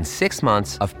month and 6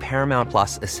 months of Paramount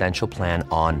Plus Essential Plan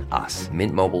on us.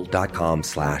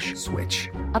 MintMobile.com/switch.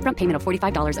 Upfront payment of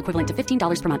 $45 equivalent to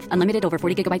 $15 per month. Unlimited over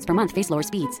 40 gigabytes per month. Face lower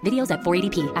speeds. Videos at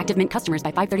 480p. Active Mint customers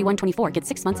by 531.24 get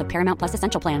 6 months of Paramount Plus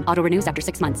Essential Plan. Auto renews after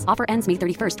 6 months. Offer ends May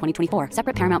 31st, 2024.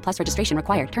 Separate Paramount Plus registration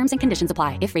required. Terms and conditions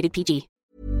apply if rated PG.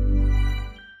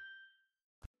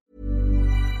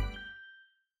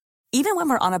 Even when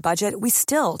we're on a budget, we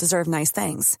still deserve nice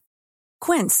things.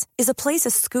 Quince is a place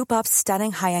to scoop up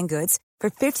stunning high-end goods for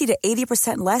 50 to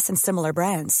 80% less than similar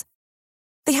brands.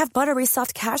 They have buttery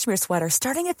soft cashmere sweaters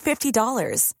starting at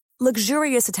 $50,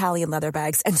 luxurious Italian leather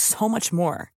bags, and so much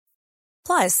more.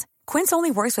 Plus, Quince only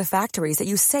works with factories that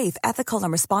use safe, ethical,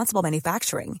 and responsible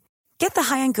manufacturing. Get the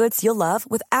high-end goods you'll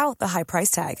love without the high price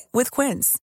tag with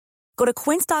Quince. Go to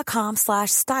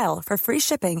quince.com/style for free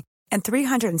shipping and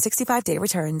 365-day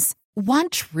returns.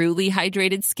 Want truly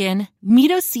hydrated skin?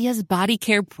 Meet Osea's Body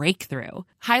Care Breakthrough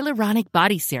Hyaluronic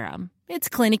Body Serum. It's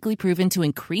clinically proven to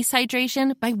increase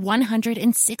hydration by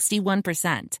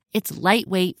 161%. It's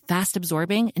lightweight,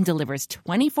 fast-absorbing, and delivers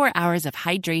 24 hours of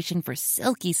hydration for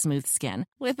silky smooth skin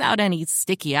without any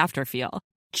sticky afterfeel.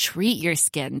 Treat your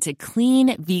skin to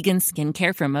clean, vegan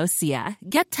skincare from Osea.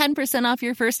 Get 10% off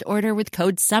your first order with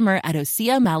code SUMMER at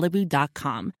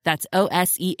OseaMalibu.com. That's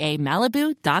OSEA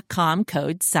Malibu.com,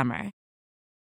 code SUMMER.